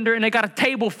carpenter and they got a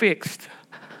table fixed.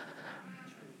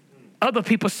 Other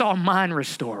people saw a mind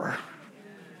restorer.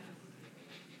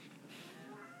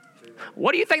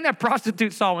 What do you think that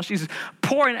prostitute saw when she's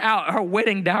pouring out her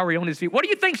wedding dowry on his feet? What do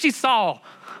you think she saw?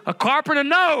 A carpenter?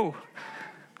 No.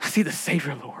 I see the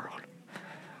Savior of the world.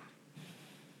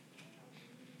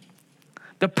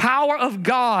 The power of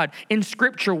God in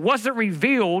Scripture wasn't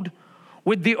revealed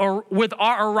with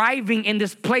our arriving in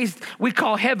this place we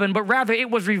call heaven, but rather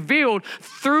it was revealed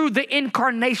through the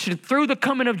incarnation, through the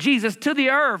coming of Jesus to the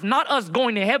earth. Not us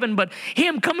going to heaven, but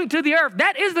him coming to the earth.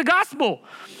 That is the gospel.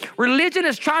 Religion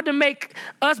has tried to make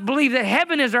us believe that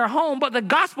heaven is our home, but the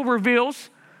gospel reveals,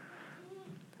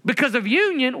 because of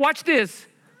union, watch this,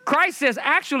 Christ says,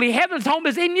 actually, heaven's home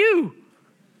is in you.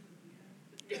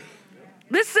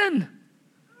 Listen.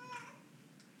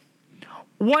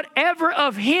 Whatever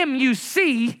of him you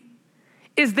see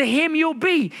is the him you'll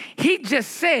be. He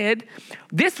just said,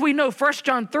 this we know, 1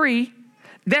 John 3,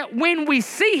 that when we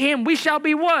see him, we shall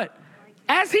be what?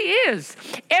 As he is.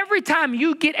 Every time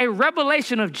you get a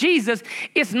revelation of Jesus,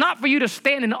 it's not for you to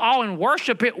stand in awe and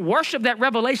worship it. Worship that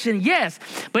revelation, yes.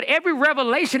 But every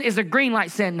revelation is a green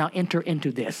light saying, now enter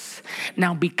into this.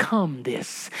 Now become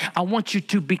this. I want you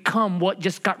to become what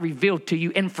just got revealed to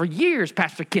you. And for years,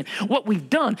 Pastor Ken, what we've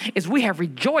done is we have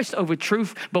rejoiced over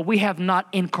truth, but we have not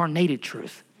incarnated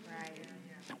truth.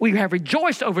 We have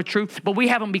rejoiced over truth, but we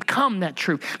haven't become that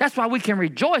truth. That's why we can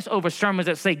rejoice over sermons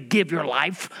that say, give your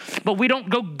life, but we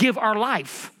don't go give our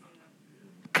life.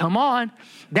 Come on.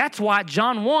 That's why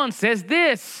John 1 says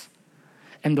this,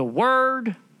 and the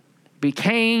Word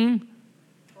became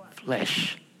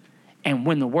flesh. And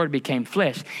when the Word became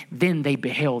flesh, then they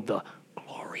beheld the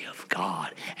glory of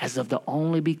God as of the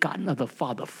only begotten of the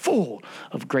Father, full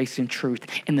of grace and truth.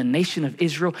 And the nation of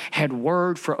Israel had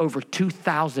word for over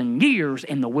 2,000 years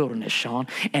in the wilderness, Sean,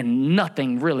 and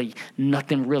nothing really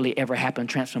ever happened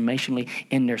transformationally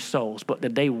in their souls. But the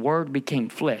day Word became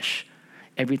flesh,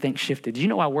 everything shifted. Did you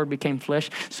know why Word became flesh?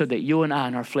 So that you and I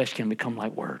and our flesh can become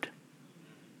like Word.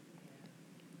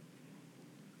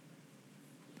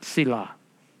 Selah.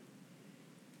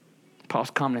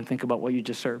 Pause, comment, and think about what you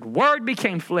just heard. Word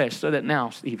became flesh so that now,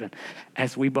 Stephen,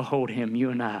 as we behold him, you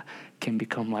and I can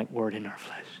become like Word in our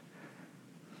flesh.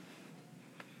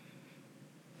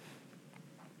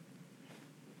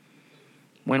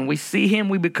 When we see him,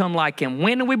 we become like him.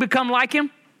 When do we become like him?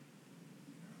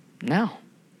 Now.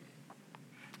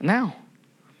 Now.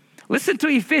 Listen to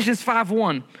Ephesians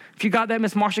 5:1. If you got that,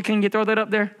 Miss Marsha, can you throw that up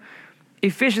there?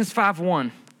 Ephesians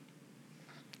 5:1.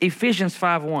 Ephesians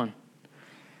 5:1.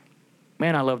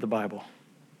 Man, I love the Bible.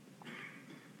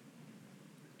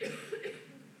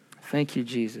 Thank you,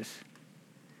 Jesus.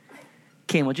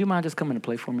 Ken, would you mind just coming to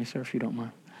play for me, sir, if you don't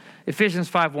mind? Ephesians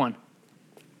 5:1.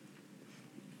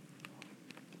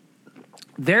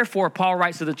 Therefore, Paul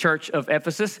writes to the church of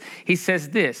Ephesus, he says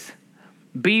this,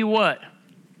 be what?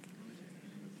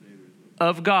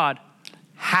 Of God.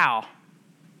 How?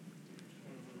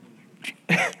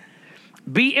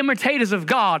 Be imitators of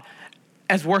God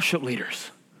as worship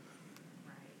leaders.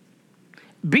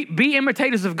 Be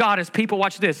imitators of God as people,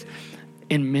 watch this,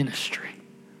 in ministry.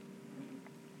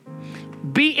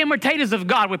 Be imitators of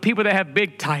God with people that have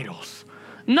big titles.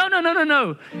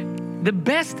 No. The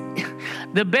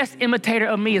best imitator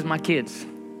of me is my kids.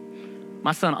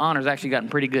 My son Honor's actually gotten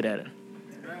pretty good at it.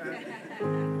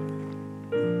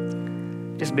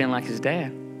 Just being like his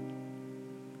dad.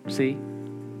 See?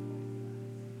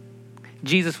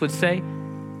 Jesus would say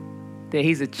that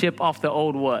he's a chip off the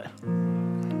old what?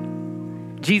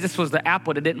 Jesus was the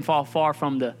apple that didn't fall far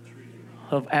from the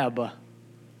of Abba.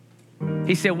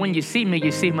 He said, when you see me,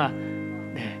 you see my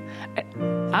dad.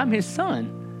 I'm his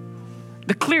son.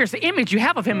 The clearest image you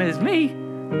have of him is me.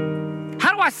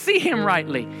 How do I see him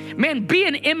rightly? Man, be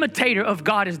an imitator of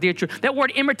God is dear truth. That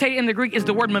word imitate in the Greek is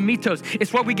the word mimetos.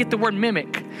 It's where we get the word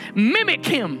mimic. Mimic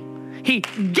him. He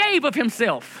gave of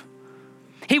himself.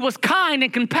 He was kind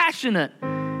and compassionate.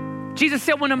 Jesus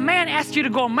said, when a man asks you to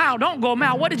go a mile, don't go a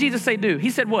mile. What did Jesus say do? He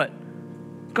said what?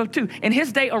 Go 2. In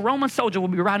his day, a Roman soldier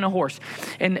would be riding a horse.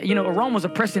 And, a Rome was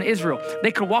oppressing Israel.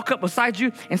 They could walk up beside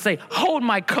you and say, hold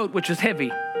my coat, which was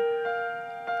heavy.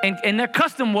 And their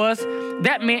custom was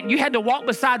that meant you had to walk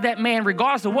beside that man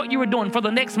regardless of what you were doing for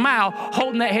the next mile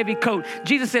holding that heavy coat.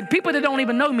 Jesus said, people that don't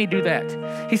even know me do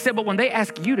that. He said, but when they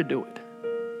ask you to do it,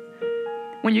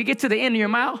 when you get to the end of your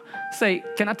mile, say,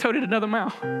 can I tote it another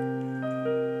mile?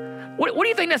 What do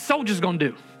you think that soldier's going to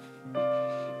do?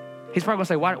 He's probably going to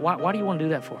say, why do you want to do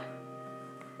that for?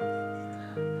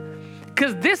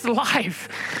 Because this life,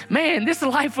 man, this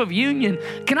life of union,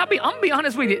 I'm going to be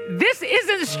honest with you, this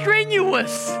isn't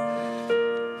strenuous.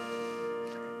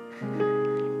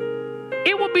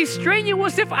 It would be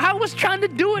strenuous if I was trying to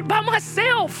do it by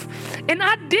myself. And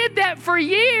I did that for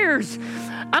years.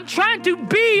 I'm trying to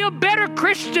be a better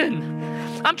Christian.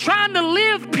 I'm trying to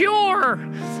live pure.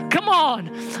 Come on.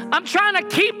 I'm trying to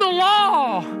keep the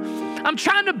law. I'm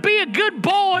trying to be a good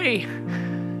boy.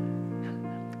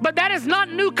 But that is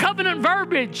not new covenant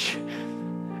verbiage.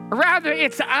 Rather,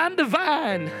 it's I'm the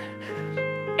vine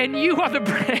and you are the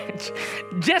branch.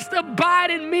 Just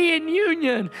abide in me in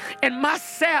union and my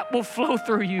sap will flow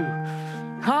through you.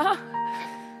 Huh?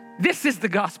 This is the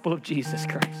gospel of Jesus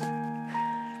Christ.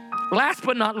 Last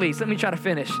but not least, let me try to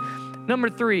finish. Number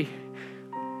 3.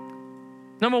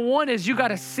 Number 1 is you got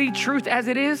to see truth as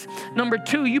it is. Number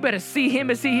 2, you better see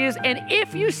him as he is. And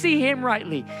if you see him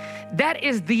rightly, that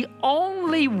is the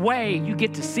only way you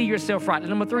get to see yourself rightly.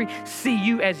 Number 3, see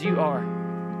you as you are.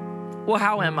 Well,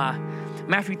 how am I?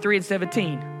 Matthew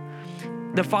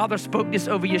 3:17. The Father spoke this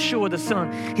over Yeshua, the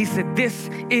Son. He said, this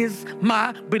is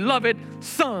my beloved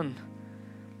Son.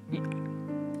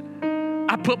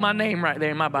 I put my name right there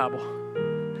in my Bible.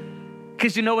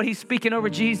 Because you know what he's speaking over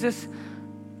Jesus?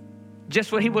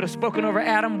 Just what he would have spoken over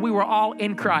Adam, we were all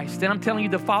in Christ. And I'm telling you,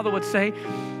 the Father would say,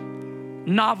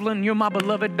 Novlin, you're my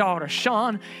beloved daughter.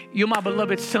 Sean, you're my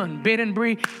beloved son. Ben and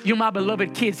Bree, you're my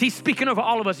beloved kids. He's speaking over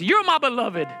all of us. You're my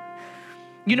beloved.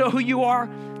 You know who you are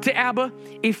to Abba?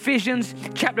 Ephesians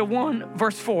chapter 1,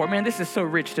 verse 4. Man, this is so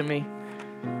rich to me.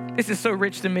 This is so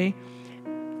rich to me.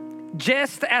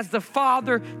 Just as the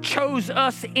Father chose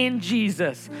us in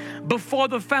Jesus before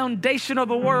the foundation of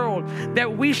the world,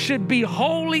 that we should be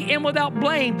holy and without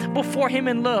blame before him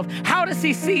in love. How does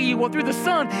he see you? Well, through the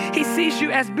Son, he sees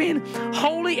you as being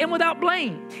holy and without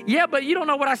blame. Yeah, but you don't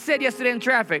know what I said yesterday in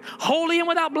traffic. Holy and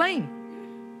without blame.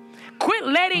 Quit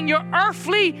letting your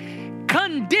earthly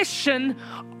condition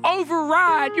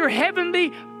override your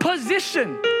heavenly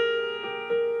position.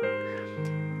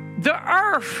 The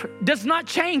earth does not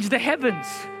change the heavens.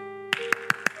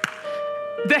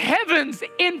 The heavens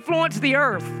influence the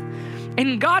earth.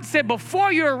 And God said,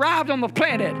 before you arrived on the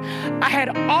planet, I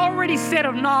had already said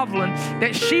of Novlin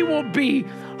that she will be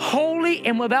holy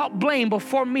and without blame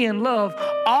before me in love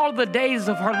all the days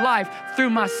of her life through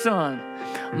my Son.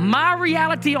 My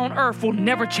reality on earth will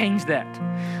never change that.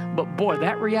 But boy,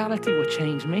 that reality will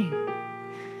change me.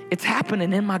 It's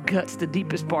happening in my guts, the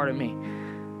deepest part of me.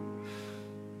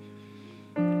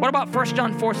 What about 1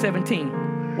 John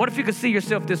 4:17? What if you could see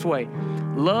yourself this way?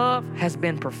 Love has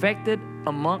been perfected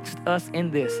amongst us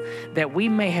in this, that we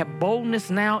may have boldness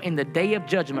now in the day of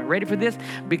judgment. Ready for this?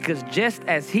 Because just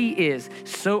as he is,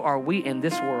 so are we in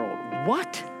this world.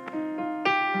 What?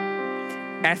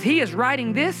 As he is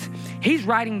writing this, he's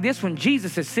writing this when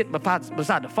Jesus is sitting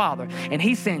beside the Father. And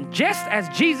he's saying, just as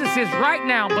Jesus is right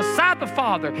now beside the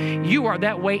Father, you are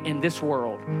that way in this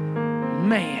world.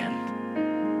 Man.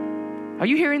 Are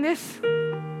you hearing this?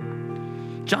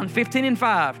 John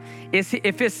 15:5.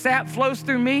 If his sap flows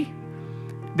through me,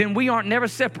 then we aren't never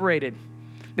separated.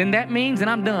 Then that means, and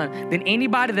I'm done, then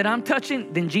anybody that I'm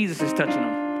touching, then Jesus is touching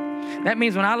them. That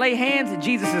means when I lay hands,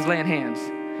 Jesus is laying hands.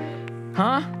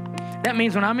 Huh? That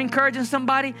means when I'm encouraging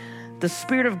somebody, the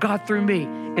Spirit of God through me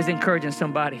is encouraging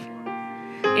somebody.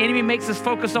 The enemy makes us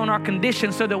focus on our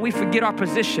condition so that we forget our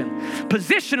position.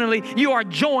 Positionally, you are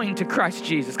joined to Christ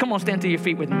Jesus. Come on, stand to your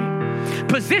feet with me.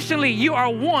 Positionally, you are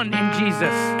one in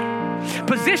Jesus.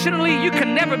 Positionally, you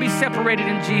can never be separated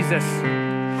in Jesus.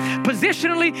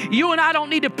 Positionally, you and I don't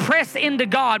need to press into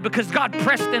God because God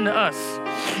pressed into us.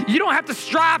 You don't have to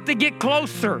strive to get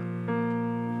closer.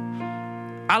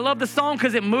 I love the song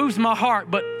because it moves my heart,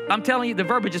 but I'm telling you, the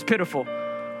verbiage is pitiful.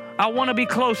 I want to be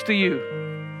close to you.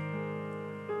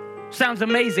 Sounds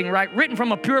amazing, right? Written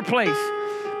from a pure place,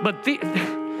 but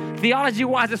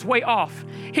theology-wise, it's way off.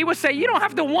 He would say, you don't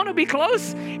have to want to be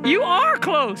close. You are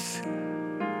close.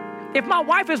 If my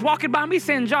wife is walking by me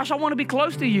saying, Josh, I want to be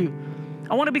close to you.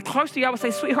 I want to be close to you. I would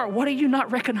say, sweetheart, what are you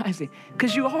not recognizing?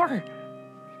 Because you are.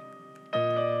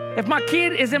 If my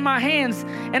kid is in my hands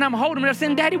and I'm holding him, they're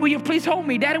saying, Daddy, will you please hold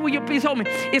me? Daddy, will you please hold me?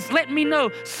 It's letting me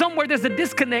know somewhere there's a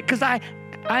disconnect because I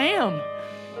am.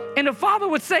 And the father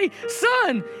would say,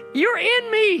 son, you're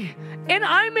in me and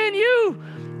I'm in you.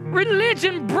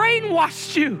 Religion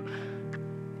brainwashed you.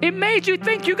 It made you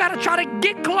think you got to try to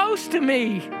get close to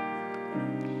me.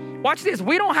 Watch this.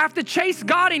 We don't have to chase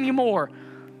God anymore.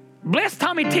 Bless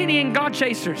Tommy Tenney and God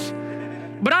Chasers.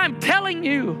 But I'm telling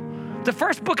you, the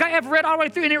first book I ever read all the way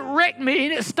through, and it wrecked me,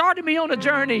 and it started me on a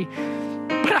journey.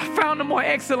 But I found a more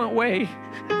excellent way.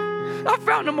 I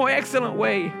found a more excellent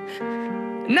way.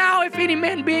 Now, if any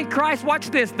man be in Christ, watch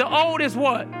this. The old is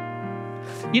what?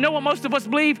 You know what most of us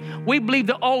believe? We believe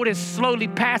the old is slowly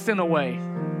passing away.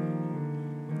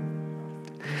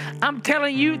 I'm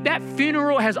telling you, that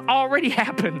funeral has already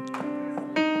happened.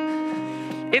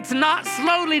 It's not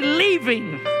slowly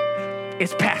leaving.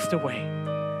 It's passed away.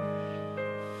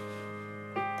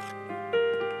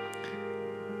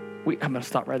 I'm going to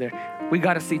stop right there. We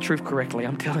got to see truth correctly.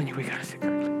 I'm telling you, we got to see it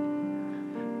correctly.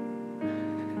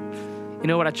 You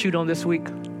know what I chewed on this week?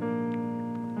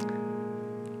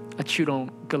 I chewed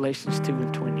on Galatians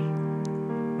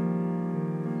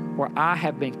 2:20, where I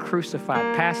have been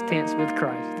crucified, past tense, with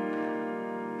Christ.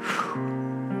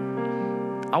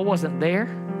 I wasn't there.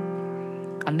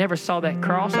 I never saw that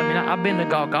cross. I mean, I've been to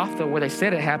Golgotha where they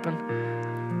said it happened,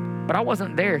 but I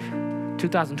wasn't there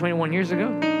 2021 years ago.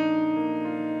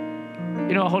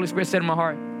 You know what the Holy Spirit said in my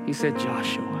heart? He said,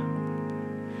 Joshua.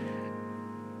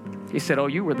 He said, oh,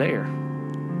 you were there.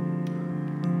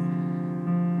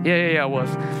 Yeah, I was.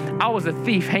 I was a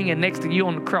thief hanging next to you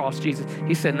on the cross, Jesus.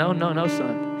 He said, no,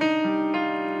 son.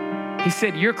 He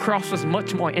said, your cross was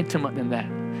much more intimate than that.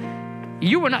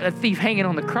 You were not a thief hanging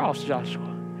on the cross, Joshua.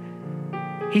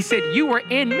 He said, you were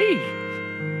in me,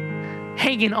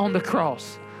 hanging on the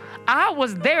cross. I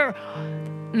was there,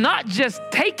 not just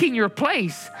taking your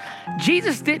place.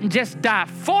 Jesus didn't just die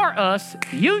for us,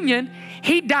 union.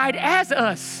 He died as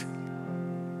us.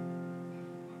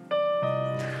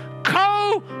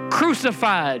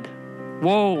 Co-crucified.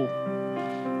 Whoa.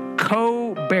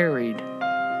 Co-buried.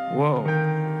 Whoa.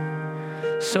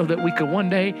 So that we could one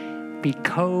day be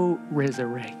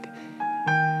co-resurrected.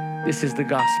 This is the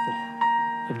gospel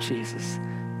of Jesus.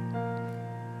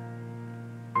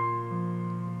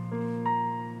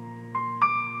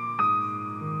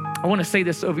 I want to say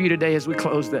this over you today as we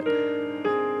close, that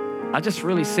I just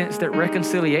really sense that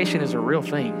reconciliation is a real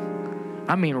thing.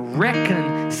 I mean,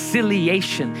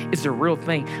 reconciliation is a real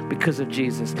thing because of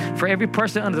Jesus. For every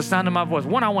person under the sound of my voice,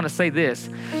 one, I want to say this.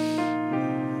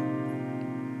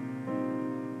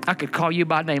 I could call you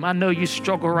by name. I know you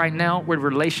struggle right now with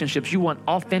relationships. You want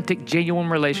authentic, genuine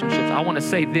relationships. I want to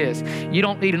say this. You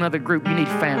don't need another group. You need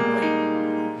family.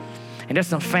 And there's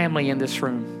some family in this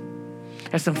room.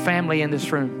 There's some family in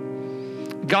this room.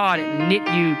 God knit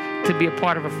you to be a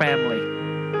part of a family.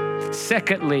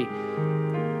 Secondly,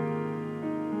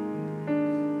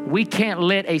 we can't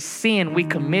let a sin we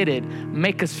committed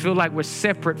make us feel like we're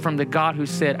separate from the God who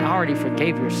said, I already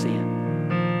forgave your sin.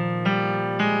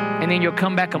 And then you'll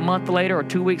come back a month later or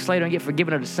 2 weeks later and get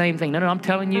forgiven of the same thing. No, I'm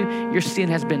telling you, your sin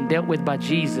has been dealt with by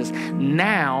Jesus.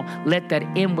 Now, let that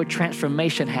inward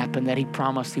transformation happen that he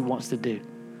promised he wants to do.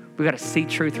 We got to see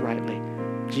truth rightly.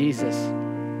 Jesus.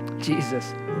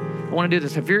 I want to do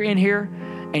this. If you're in here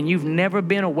and you've never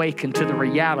been awakened to the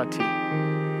reality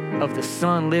of the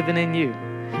Son living in you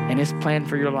and his plan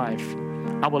for your life,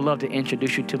 I would love to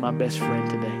introduce you to my best friend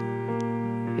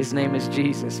today. His name is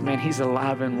Jesus. Man, he's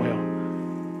alive and well.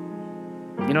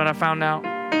 You know what I found out?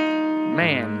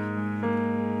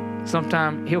 Man,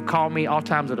 sometimes he'll call me all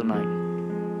times of the night.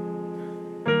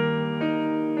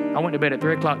 I went to bed at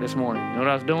 3 o'clock this morning. You know what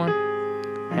I was doing?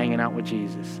 Hanging out with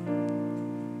Jesus.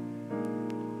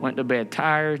 Went to bed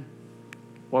tired,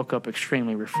 woke up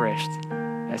extremely refreshed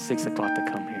at 6 o'clock to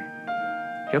come here.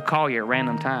 He'll call you at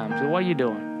random times. So, what are you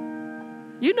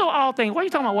doing? You know all things. What are you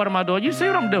talking about? What am I doing? You see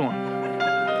what I'm doing.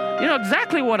 You know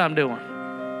exactly what I'm doing.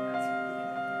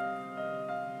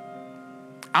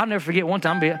 I'll never forget one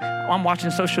time I'm watching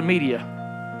social media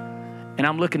and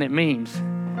I'm looking at memes.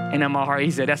 And in my heart,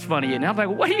 he said, that's funny. And I'm like,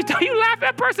 what are you talking? You laugh,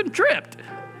 that person tripped.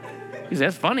 He said,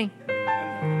 that's funny.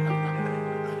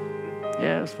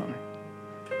 Yeah, it's funny.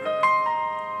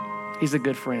 He's a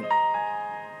good friend.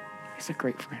 He's a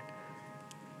great friend.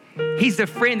 He's the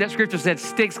friend that Scripture said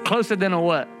sticks closer than a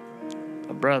what?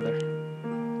 A brother.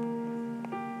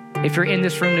 If you're in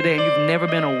this room today and you've never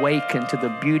been awakened to the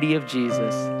beauty of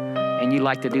Jesus, and you'd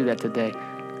like to do that today,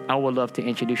 I would love to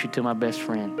introduce you to my best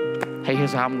friend. Hey,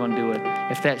 here's how I'm going to do it.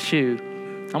 If that's you,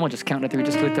 I'm going to just count to 3.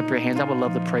 Just lift up your hands. I would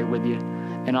love to pray with you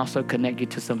and also connect you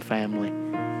to some family.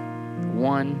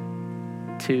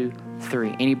 1, 2,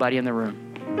 3. Anybody in the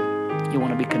room? You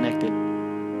want to be connected?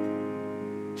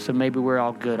 So maybe we're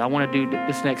all good. I want to do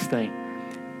this next thing.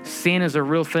 Sin is a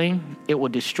real thing. It will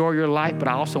destroy your life, but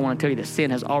I also want to tell you that sin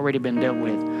has already been dealt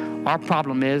with. Our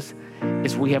problem is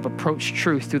we have approached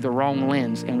truth through the wrong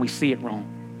lens and we see it wrong.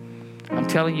 I'm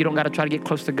telling you, you don't got to try to get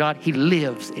close to God. He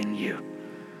lives in you.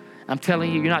 I'm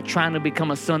telling you, you're not trying to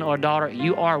become a son or a daughter.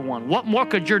 You are one. What more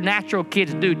could your natural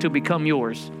kids do to become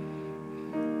yours?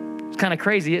 It's kind of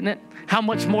crazy, isn't it? How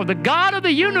much more the God of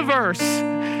the universe,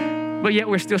 but yet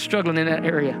we're still struggling in that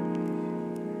area.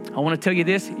 I want to tell you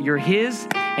this, you're His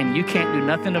and you can't do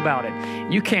nothing about it.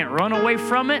 You can't run away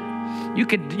from it. You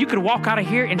could walk out of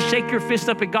here and shake your fist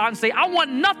up at God and say, I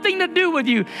want nothing to do with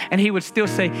you. And He would still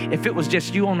say, if it was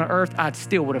just you on the earth, I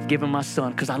still would have given my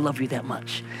son because I love you that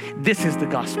much. This is the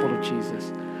gospel of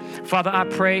Jesus. Father, I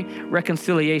pray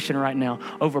reconciliation right now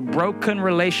over broken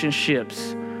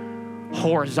relationships,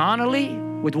 horizontally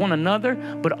with one another,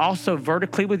 but also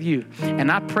vertically with you. And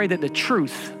I pray that the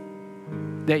truth,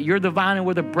 that you're the vine and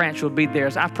we're the branch will be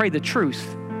theirs. I pray the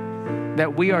truth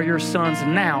that we are your sons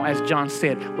now, as John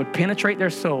said, would penetrate their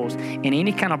souls, and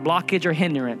any kind of blockage or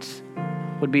hindrance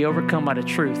would be overcome by the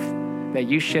truth that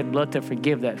you shed blood to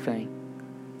forgive that thing.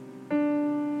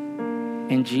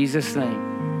 In Jesus'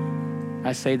 name,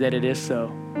 I say that it is so.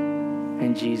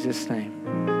 In Jesus' name.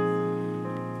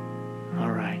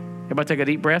 All right. Everybody take a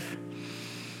deep breath.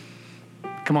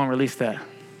 Come on, release that.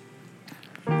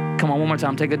 Come on, one more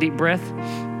time. Take a deep breath.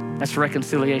 That's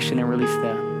reconciliation, and release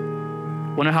that.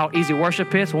 Want to know how easy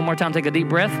worship is? One more time, take a deep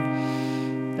breath.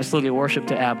 Let's literally worship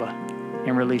to Abba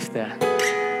and release that.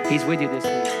 He's with you this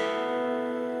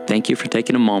week. Thank you for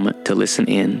taking a moment to listen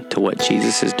in to what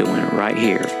Jesus is doing right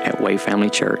here at Way Family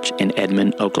Church in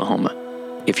Edmond, Oklahoma.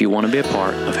 If you want to be a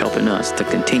part of helping us to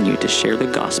continue to share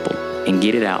the gospel and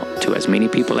get it out to as many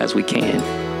people as we can,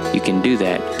 you can do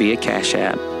that via Cash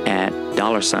App at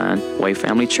 $Way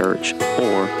Family Church,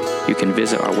 or you can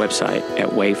visit our website at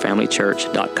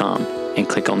wayfamilychurch.com and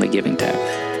click on the Giving tab.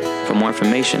 For more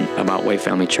information about Way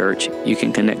Family Church, you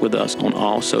can connect with us on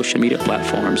all social media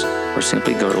platforms or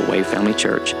simply go to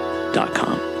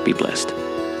wayfamilychurch.com. Be blessed.